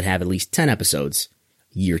programs that have at least 10 episodes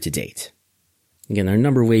year to date. Again, there are a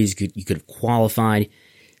number of ways you could have qualified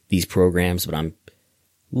these programs, but I'm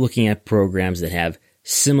looking at programs that have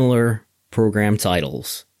similar program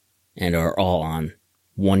titles and are all on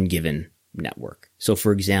one given network. So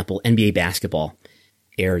for example, NBA basketball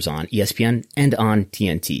airs on ESPN and on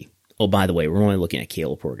TNT. Oh, by the way, we're only looking at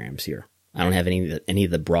cable programs here. I don't have any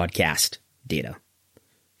of the broadcast data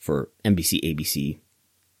for NBC, ABC,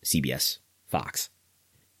 CBS, Fox.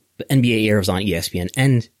 But NBA airs on ESPN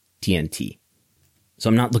and TNT. So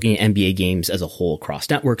I'm not looking at NBA games as a whole across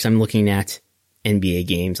networks. I'm looking at NBA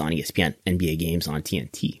games on ESPN, NBA games on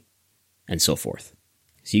TNT, and so forth.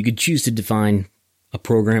 So you could choose to define a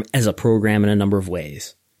program as a program in a number of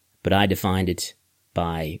ways. But I defined it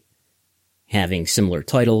by having similar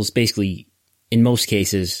titles. Basically, in most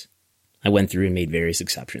cases, I went through and made various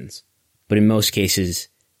exceptions. But in most cases,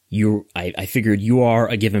 I figured you are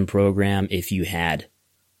a given program if you had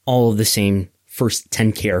all of the same first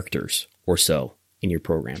 10 characters or so in your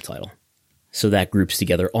program title. So that groups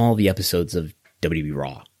together all the episodes of WWE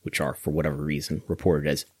Raw, which are, for whatever reason, reported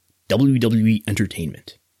as WWE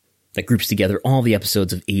Entertainment. That groups together all the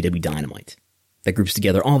episodes of AEW Dynamite. That groups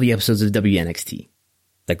together all the episodes of WNXT.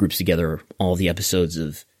 That groups together all the episodes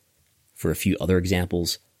of, for a few other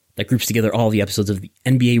examples, that groups together all the episodes of the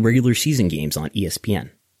NBA regular season games on ESPN.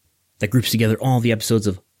 That groups together all the episodes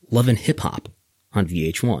of Love and Hip Hop on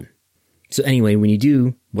VH1. So anyway, when you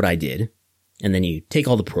do what I did, and then you take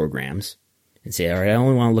all the programs and say, all right, I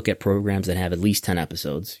only want to look at programs that have at least 10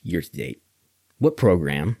 episodes year to date. What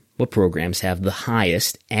programs have the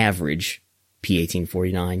highest average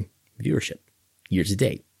P1849 viewership year to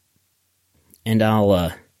date? And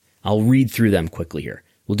I'll read through them quickly here.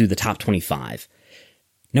 We'll do the top 25.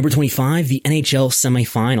 Number 25, the NHL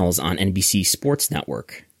semifinals on NBC Sports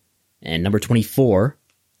Network. And number 24,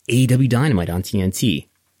 AEW Dynamite on TNT.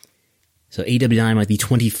 So AEW Dynamite, the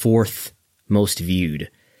 24th most viewed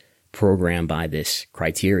program by this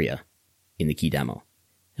criteria in the key demo.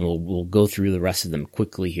 And we'll go through the rest of them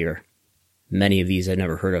quickly here. Many of these I've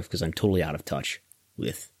never heard of because I'm totally out of touch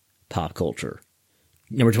with pop culture.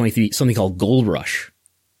 Number 23, something called Gold Rush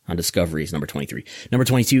on Discovery is number 23. Number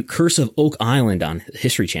 22, Curse of Oak Island on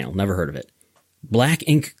History Channel. Never heard of it. Black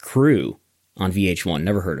Ink Crew on VH1.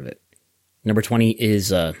 Never heard of it. Number 20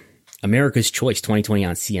 is America's Choice 2020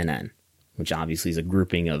 on CNN, which obviously is a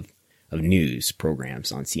grouping of news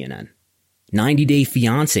programs on CNN. 90 Day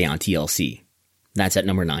Fiancé on TLC. That's at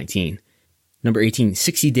number 19. Number 18,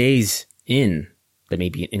 60 Days In. That may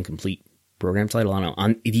be an incomplete program title. I don't know.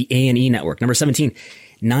 On the A&E network. Number 17,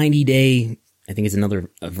 90 Day, I think it's another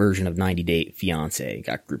version of 90 Day Fiancé.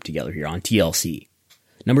 Got grouped together here on TLC.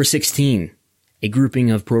 Number 16, a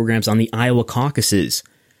grouping of programs on the Iowa caucuses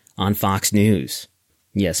on Fox News.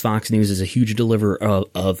 Yes, Fox News is a huge deliverer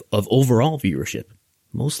of overall viewership.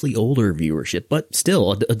 Mostly older viewership, but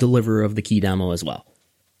still a deliverer of the key demo as well.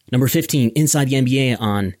 Number 15, Inside the NBA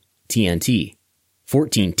on TNT.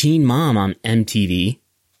 14, Teen Mom on MTV.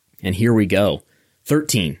 And here we go.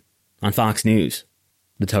 13, on Fox News,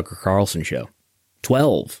 The Tucker Carlson Show.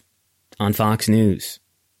 12, on Fox News,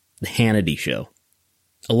 The Hannity Show.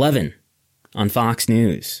 11, on Fox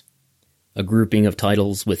News, a grouping of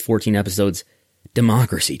titles with 14 episodes,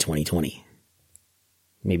 Democracy 2020.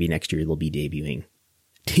 Maybe next year they'll be debuting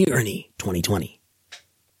Tyranny 2020.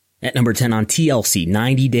 At number 10 on TLC,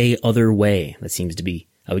 90 Day Other Way. That seems to be,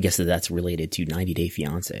 I would guess that's related to 90 Day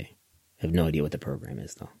Fiancé. I have no idea what the program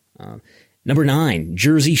is, though. Number 9,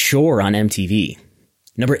 Jersey Shore on MTV.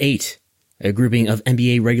 Number 8, a grouping of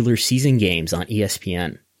NBA regular season games on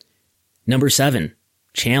ESPN. Number 7,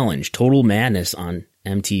 Challenge, Total Madness on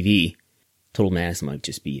MTV. Total Madness might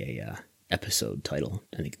just be a episode title.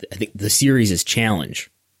 I think the series is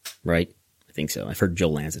Challenge, right? I think so. I've heard Joe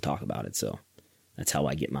Lanza talk about it, so that's how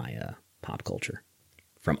I get my pop culture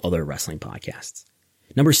from other wrestling podcasts.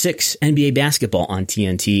 Number 6, NBA basketball on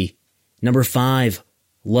TNT. Number 5,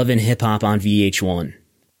 Love and Hip Hop on VH1.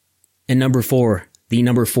 And number 4, the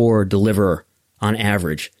number 4 deliverer on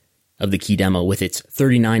average of the key demo with its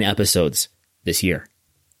 39 episodes this year.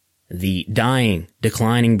 The dying,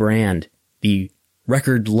 declining brand, the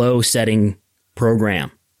record low setting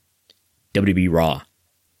program, WWE Raw.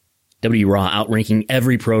 WWE Raw outranking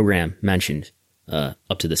every program mentioned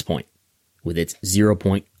up to this point with its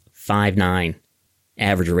 0.59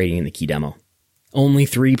 average rating in the key demo. Only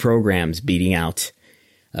 3 programs beating out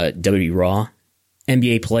WWE Raw,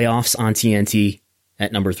 NBA Playoffs on TNT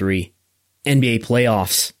at number 3, NBA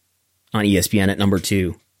Playoffs on ESPN at number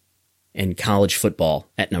 2, and college football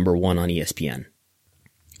at number 1 on ESPN.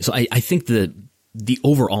 So I think the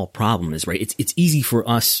overall problem is, right, it's easy for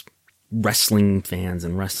us wrestling fans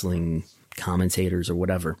and wrestling commentators or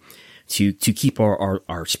whatever to keep our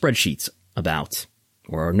spreadsheets about,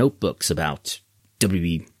 or our notebooks about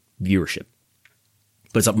WWE viewership.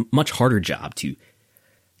 But it's a much harder job to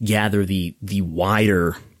gather the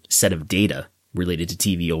wider set of data related to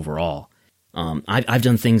TV overall. I've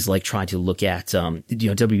done things like try to look at,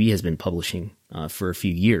 WWE has been publishing for a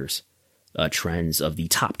few years trends of the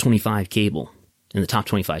top 25 cable. And the top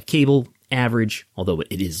 25 cable average, although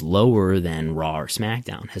it is lower than Raw or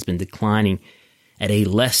SmackDown, has been declining at a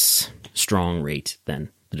less strong rate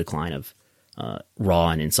than the decline of Raw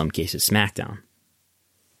and in some cases SmackDown.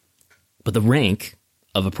 But the rank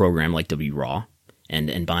of a program like W Raw,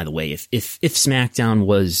 and by the way, if SmackDown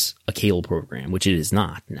was a cable program, which it is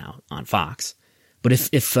not now on Fox, but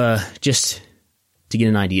if just to get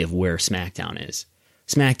an idea of where SmackDown is,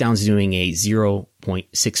 SmackDown's doing a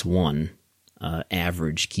 0.61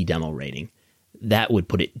 average key demo rating. That would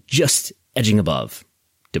put it just edging above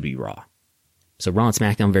W Raw. So Raw and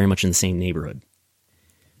SmackDown very much in the same neighborhood.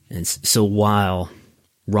 And so while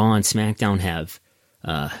Raw and SmackDown have,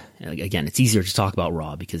 again, it's easier to talk about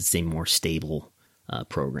Raw because it's a more stable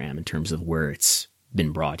program in terms of where it's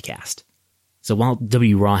been broadcast. So while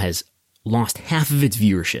W Raw has lost half of its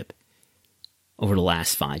viewership over the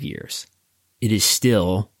last 5 years, it is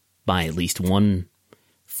still, by at least one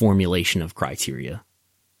formulation of criteria,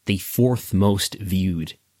 the 4th most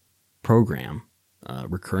viewed program,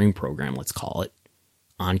 recurring program, let's call it,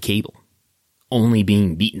 on cable, only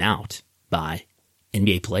being beaten out by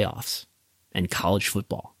NBA playoffs and college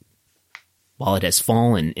football. While it has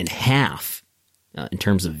fallen in half in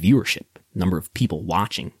terms of viewership, number of people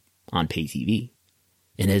watching on pay TV,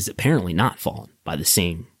 it has apparently not fallen by the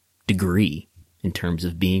same degree in terms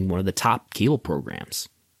of being one of the top cable programs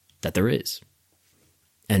that there is.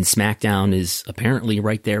 And SmackDown is apparently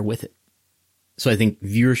right there with it. So I think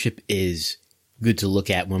viewership is good to look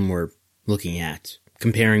at when we're looking at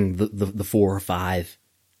comparing the 4 or 5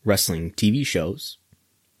 wrestling TV shows.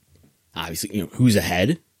 Obviously, who's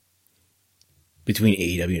ahead between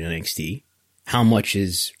AEW and NXT? How much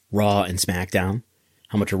is Raw and SmackDown?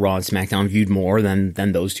 How much are Raw and SmackDown viewed more than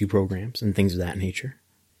those 2 programs and things of that nature?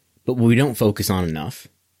 But what we don't focus on enough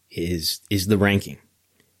is the ranking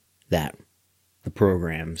that the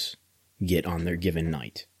programs get on their given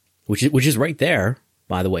night, which is right there,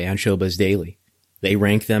 by the way, on Showbuzz Daily. They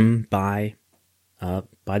rank them by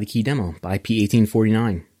the key demo, by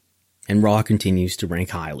P1849, and Raw continues to rank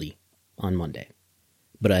highly on Monday.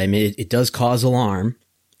 But I mean, it does cause alarm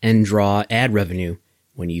and draw ad revenue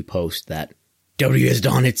when you post that WWE has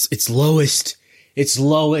done its lowest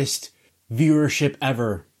viewership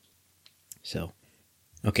ever. So,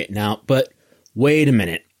 okay, now, but wait a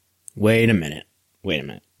minute.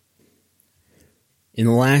 In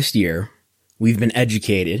the last year, we've been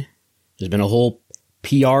educated. There's been a whole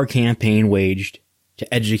PR campaign waged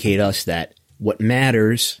to educate us that what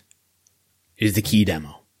matters is the key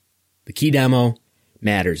demo. The key demo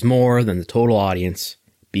matters more than the total audience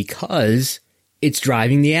because it's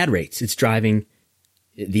driving the ad rates. It's driving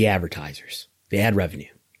the advertisers, the ad revenue.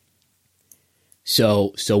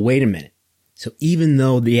 So wait a minute. So even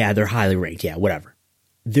though they're highly ranked, whatever.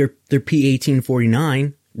 Their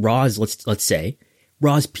P1849, Raw's, let's say,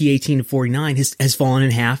 Raw's P1849 has fallen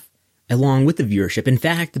in half along with the viewership. In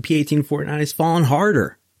fact, the P1849 has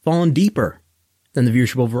fallen deeper than the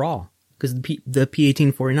viewership overall, because the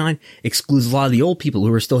P1849 excludes a lot of the old people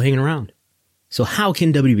who are still hanging around. So how can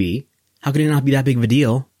it not be that big of a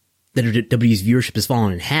deal that WWE's viewership has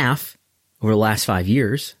fallen in half over the last 5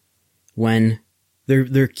 years when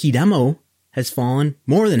their key demo has fallen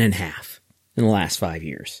more than in half in the last 5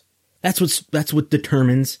 years? That's what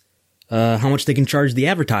determines how much they can charge the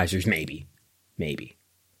advertisers, maybe.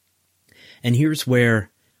 And here's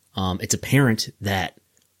where it's apparent that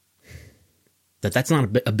that's not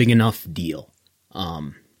a big enough deal.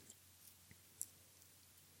 And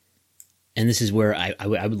this is where I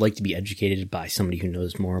would like to be educated by somebody who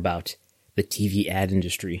knows more about the TV ad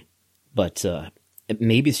industry. But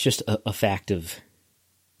maybe it's just a fact of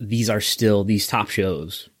these top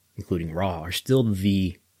shows, including Raw, are still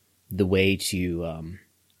the way to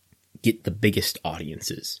get the biggest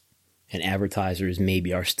audiences. And advertisers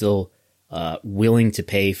maybe are still willing to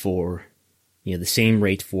pay for the same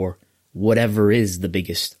rate for whatever is the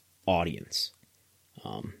biggest audience.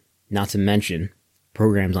 Not to mention,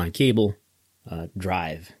 programs on cable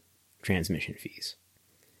drive transmission fees.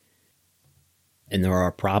 And there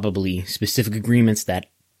are probably specific agreements that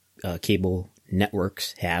cable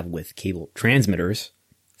networks have with cable transmitters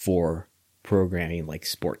for programming like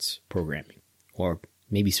sports programming, or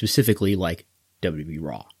maybe specifically like WWE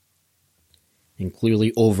Raw. And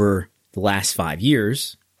clearly over the last 5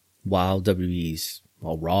 years, while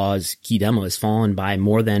Raw's key demo has fallen by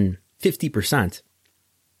more than 50%,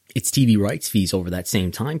 its TV rights fees over that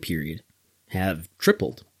same time period have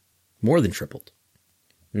tripled, more than tripled.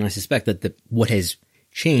 And I suspect that what has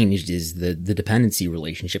changed is the dependency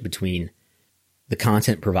relationship between the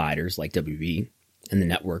content providers like WWE and the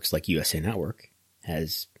networks like USA Network.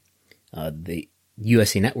 The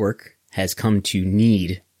USA Network has come to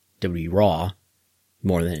need WWE Raw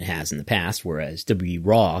more than it has in the past, whereas WWE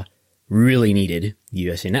Raw really needed the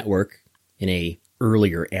USA Network in an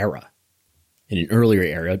earlier era. In an earlier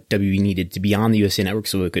era, WWE needed to be on the USA Network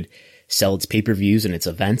so it could sell its pay-per-views and its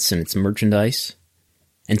events and its merchandise.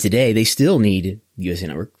 And today, they still need the USA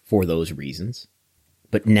Network for those reasons.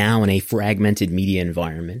 But now in a fragmented media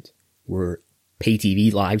environment where pay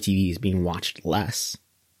TV, live TV is being watched less,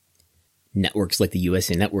 networks like the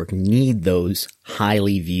USA Network need those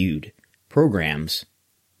highly viewed programs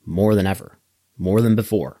more than ever, more than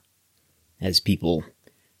before, as people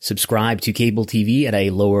subscribe to cable TV at a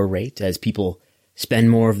lower rate, as people spend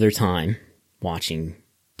more of their time watching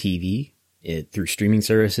TV through streaming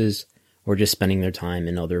services, or just spending their time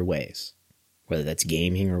in other ways, whether that's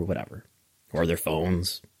gaming or whatever, or their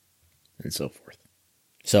phones, and so forth.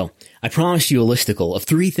 So, I promised you a listicle of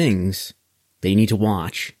 3 things that you need to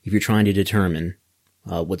watch if you're trying to determine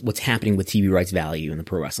what's happening with TV rights value in the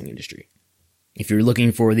pro wrestling industry. If you're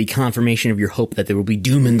looking for the confirmation of your hope that there will be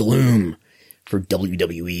doom and gloom for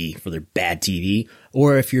WWE, for their bad TV,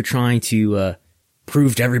 or if you're trying to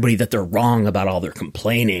prove to everybody that they're wrong about all their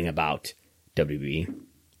complaining about WWE,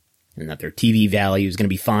 and that their TV value is going to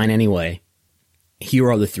be fine anyway, here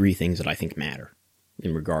are the 3 things that I think matter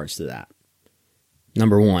in regards to that.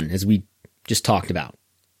 Number 1, as we just talked about,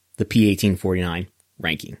 the P1849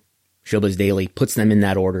 ranking. Showbuzz Daily puts them in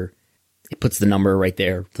that order. It puts the number right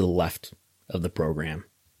there to the left of the program.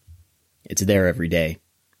 It's there every day.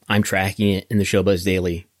 I'm tracking it in the Showbuzz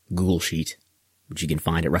Daily Google Sheet, which you can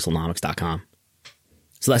find at Wrestlenomics.com.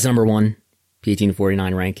 So that's number 1,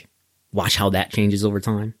 P1849 rank. Watch how that changes over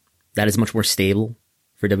time. That is much more stable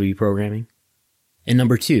for WWE programming. And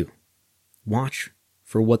number 2, watch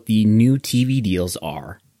for what the new TV deals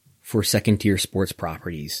are for second-tier sports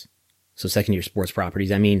properties. So second-tier sports properties,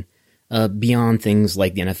 I mean, beyond things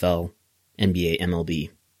like the NFL, NBA, MLB,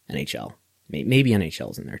 NHL. Maybe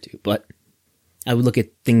NHL's in there too, but I would look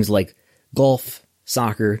at things like golf,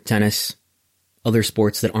 soccer, tennis, other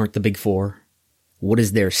sports that aren't the big four. What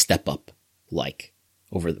is their step up like?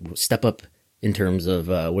 Step up in terms of,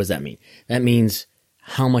 what does that mean? That means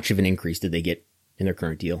how much of an increase did they get in their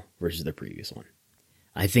current deal versus their previous one?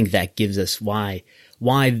 I think that gives us why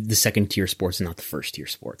the second tier sports and not the first tier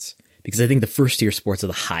sports. Because I think the first tier sports are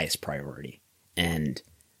the highest priority. And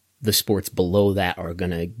the sports below that are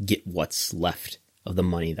going to get what's left of the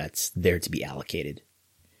money that's there to be allocated.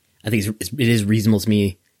 I think it is reasonable to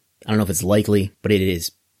me. I don't know if it's likely, but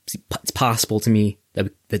it's possible to me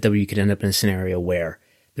that WWE could end up in a scenario where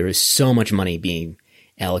there is so much money being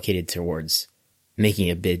allocated towards making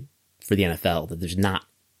a bid for the NFL that there's not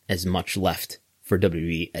as much left for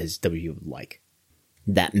WWE as WWE would like.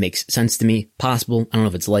 That makes sense to me. Possible. I don't know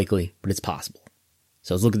if it's likely, but it's possible.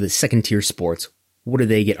 So let's look at the second tier sports. What do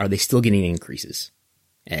they get? Are they still getting increases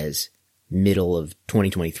as middle of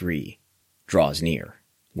 2023 draws near,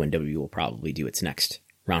 when WWE will probably do its next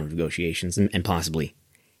round of negotiations and possibly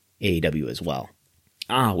AEW as well?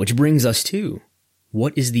 Which brings us to,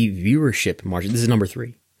 what is the viewership margin? This is number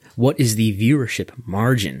 3. What is the viewership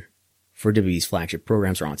margin for WWE's flagship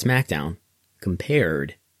programs Raw and SmackDown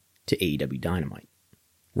compared to AEW Dynamite?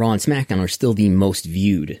 Raw and SmackDown are still the most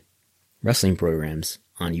viewed wrestling programs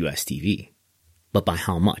on US TV. But by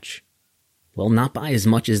how much? Well, not by as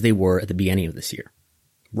much as they were at the beginning of this year.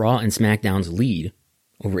 Raw and SmackDown's lead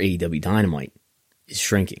over AEW Dynamite is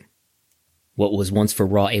shrinking. What was once for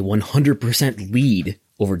Raw a 100% lead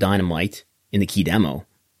over Dynamite in the key demo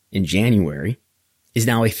in January is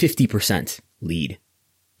now a 50% lead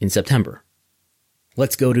in September.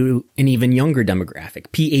 Let's go to an even younger demographic,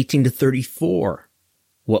 P18 to 34.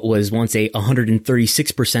 What was once a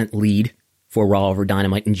 136% lead for Raw over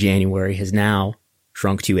Dynamite in January has now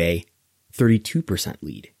shrunk to a 32%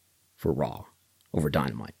 lead for Raw over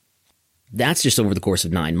Dynamite. That's just over the course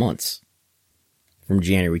of 9 months, from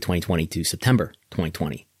January 2020 to September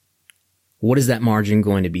 2020. What is that margin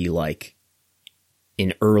going to be like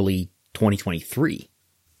in early 2023?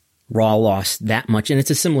 Raw lost that much, and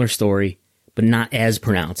it's a similar story, but not as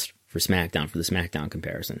pronounced for SmackDown, for the SmackDown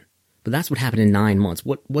comparison. But that's what happened in 9 months.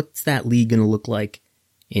 What's that league going to look like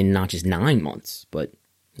in not just 9 months, but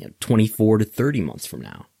 24 to 30 months from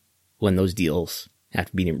now, when those deals have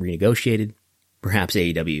to be renegotiated? Perhaps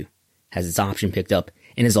AEW has its option picked up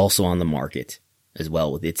and is also on the market as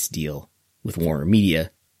well, with its deal with Warner Media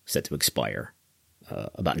set to expire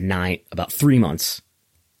about 3 months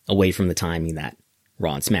away from the timing that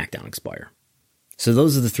Raw and SmackDown expire. So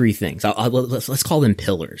those are the 3 things. Let's call them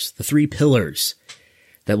pillars. The 3 pillars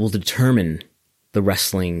that will determine the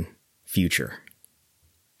wrestling future.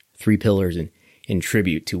 3 pillars in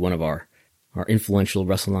tribute to one of our influential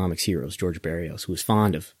Wrestlenomics heroes, George Barrios, who was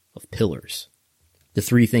fond of pillars. The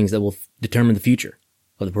 3 things that will determine the future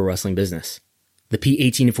of the pro wrestling business. The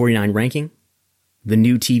P18 to 49 ranking, the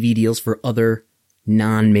new TV deals for other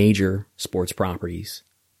non-major sports properties,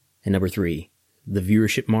 and number 3, the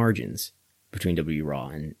viewership margins between WWE Raw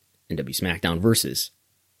and WWE SmackDown versus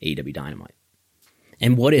AEW Dynamite.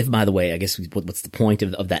 And what if, by the way, I guess what's the point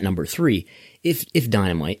of that number 3? If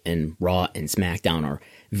Dynamite and Raw and SmackDown are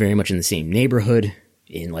very much in the same neighborhood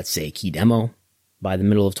in, let's say, key demo by the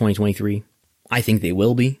middle of 2023, I think they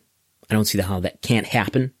will be. I don't see how that can't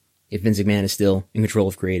happen if Vince McMahon is still in control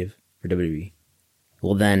of creative for WWE.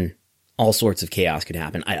 Well, then all sorts of chaos could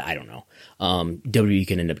happen. I don't know. WWE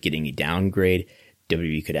could end up getting a downgrade.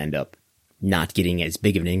 WWE could end up not getting as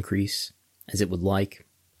big of an increase as it would like,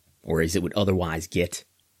 or as it would otherwise get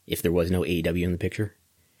if there was no AEW in the picture.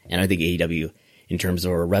 And I think AEW, in terms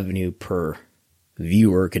of our revenue per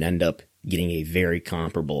viewer, could end up getting a very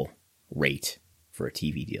comparable rate for a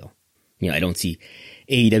TV deal. I don't see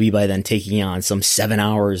AEW by then taking on some 7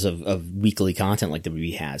 hours of weekly content like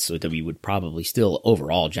WWE has, so WWE would probably still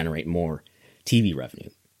overall generate more TV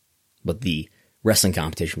revenue. But the wrestling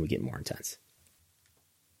competition would get more intense.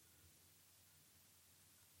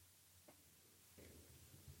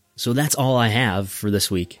 So that's all I have for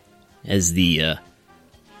this week, as the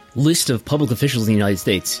list of public officials in the United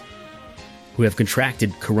States who have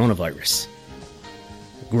contracted coronavirus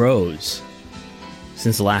grows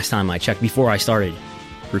since the last time I checked, before I started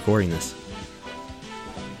recording this.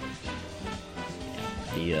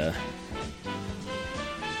 The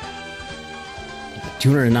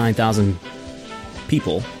 209,000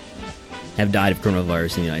 people have died of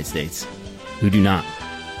coronavirus in the United States who do not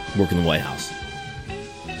work in the White House.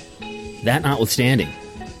 That notwithstanding,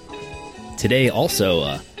 today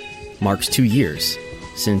also marks 2 years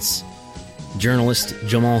since journalist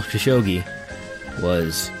Jamal Khashoggi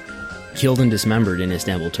was killed and dismembered in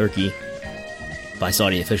Istanbul, Turkey by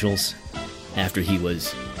Saudi officials after he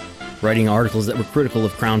was writing articles that were critical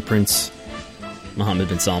of Crown Prince Mohammed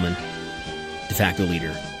bin Salman, de facto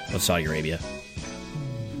leader of Saudi Arabia.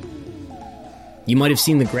 You might have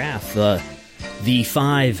seen the graph, the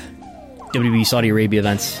 5 WWE Saudi Arabia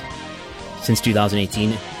events since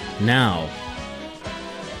 2018. Now,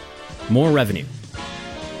 more revenue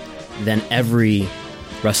than every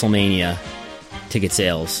WrestleMania ticket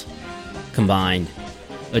sales combined,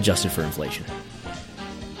 adjusted for inflation.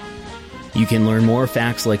 You can learn more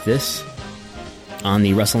facts like this on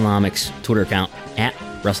the Wrestlenomics Twitter account, at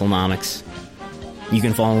Wrestlenomics. You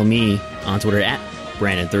can follow me on Twitter at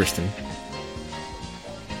Brandon Thurston.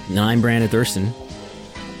 And I'm Brandon Thurston,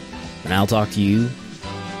 and I'll talk to you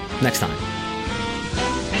next time.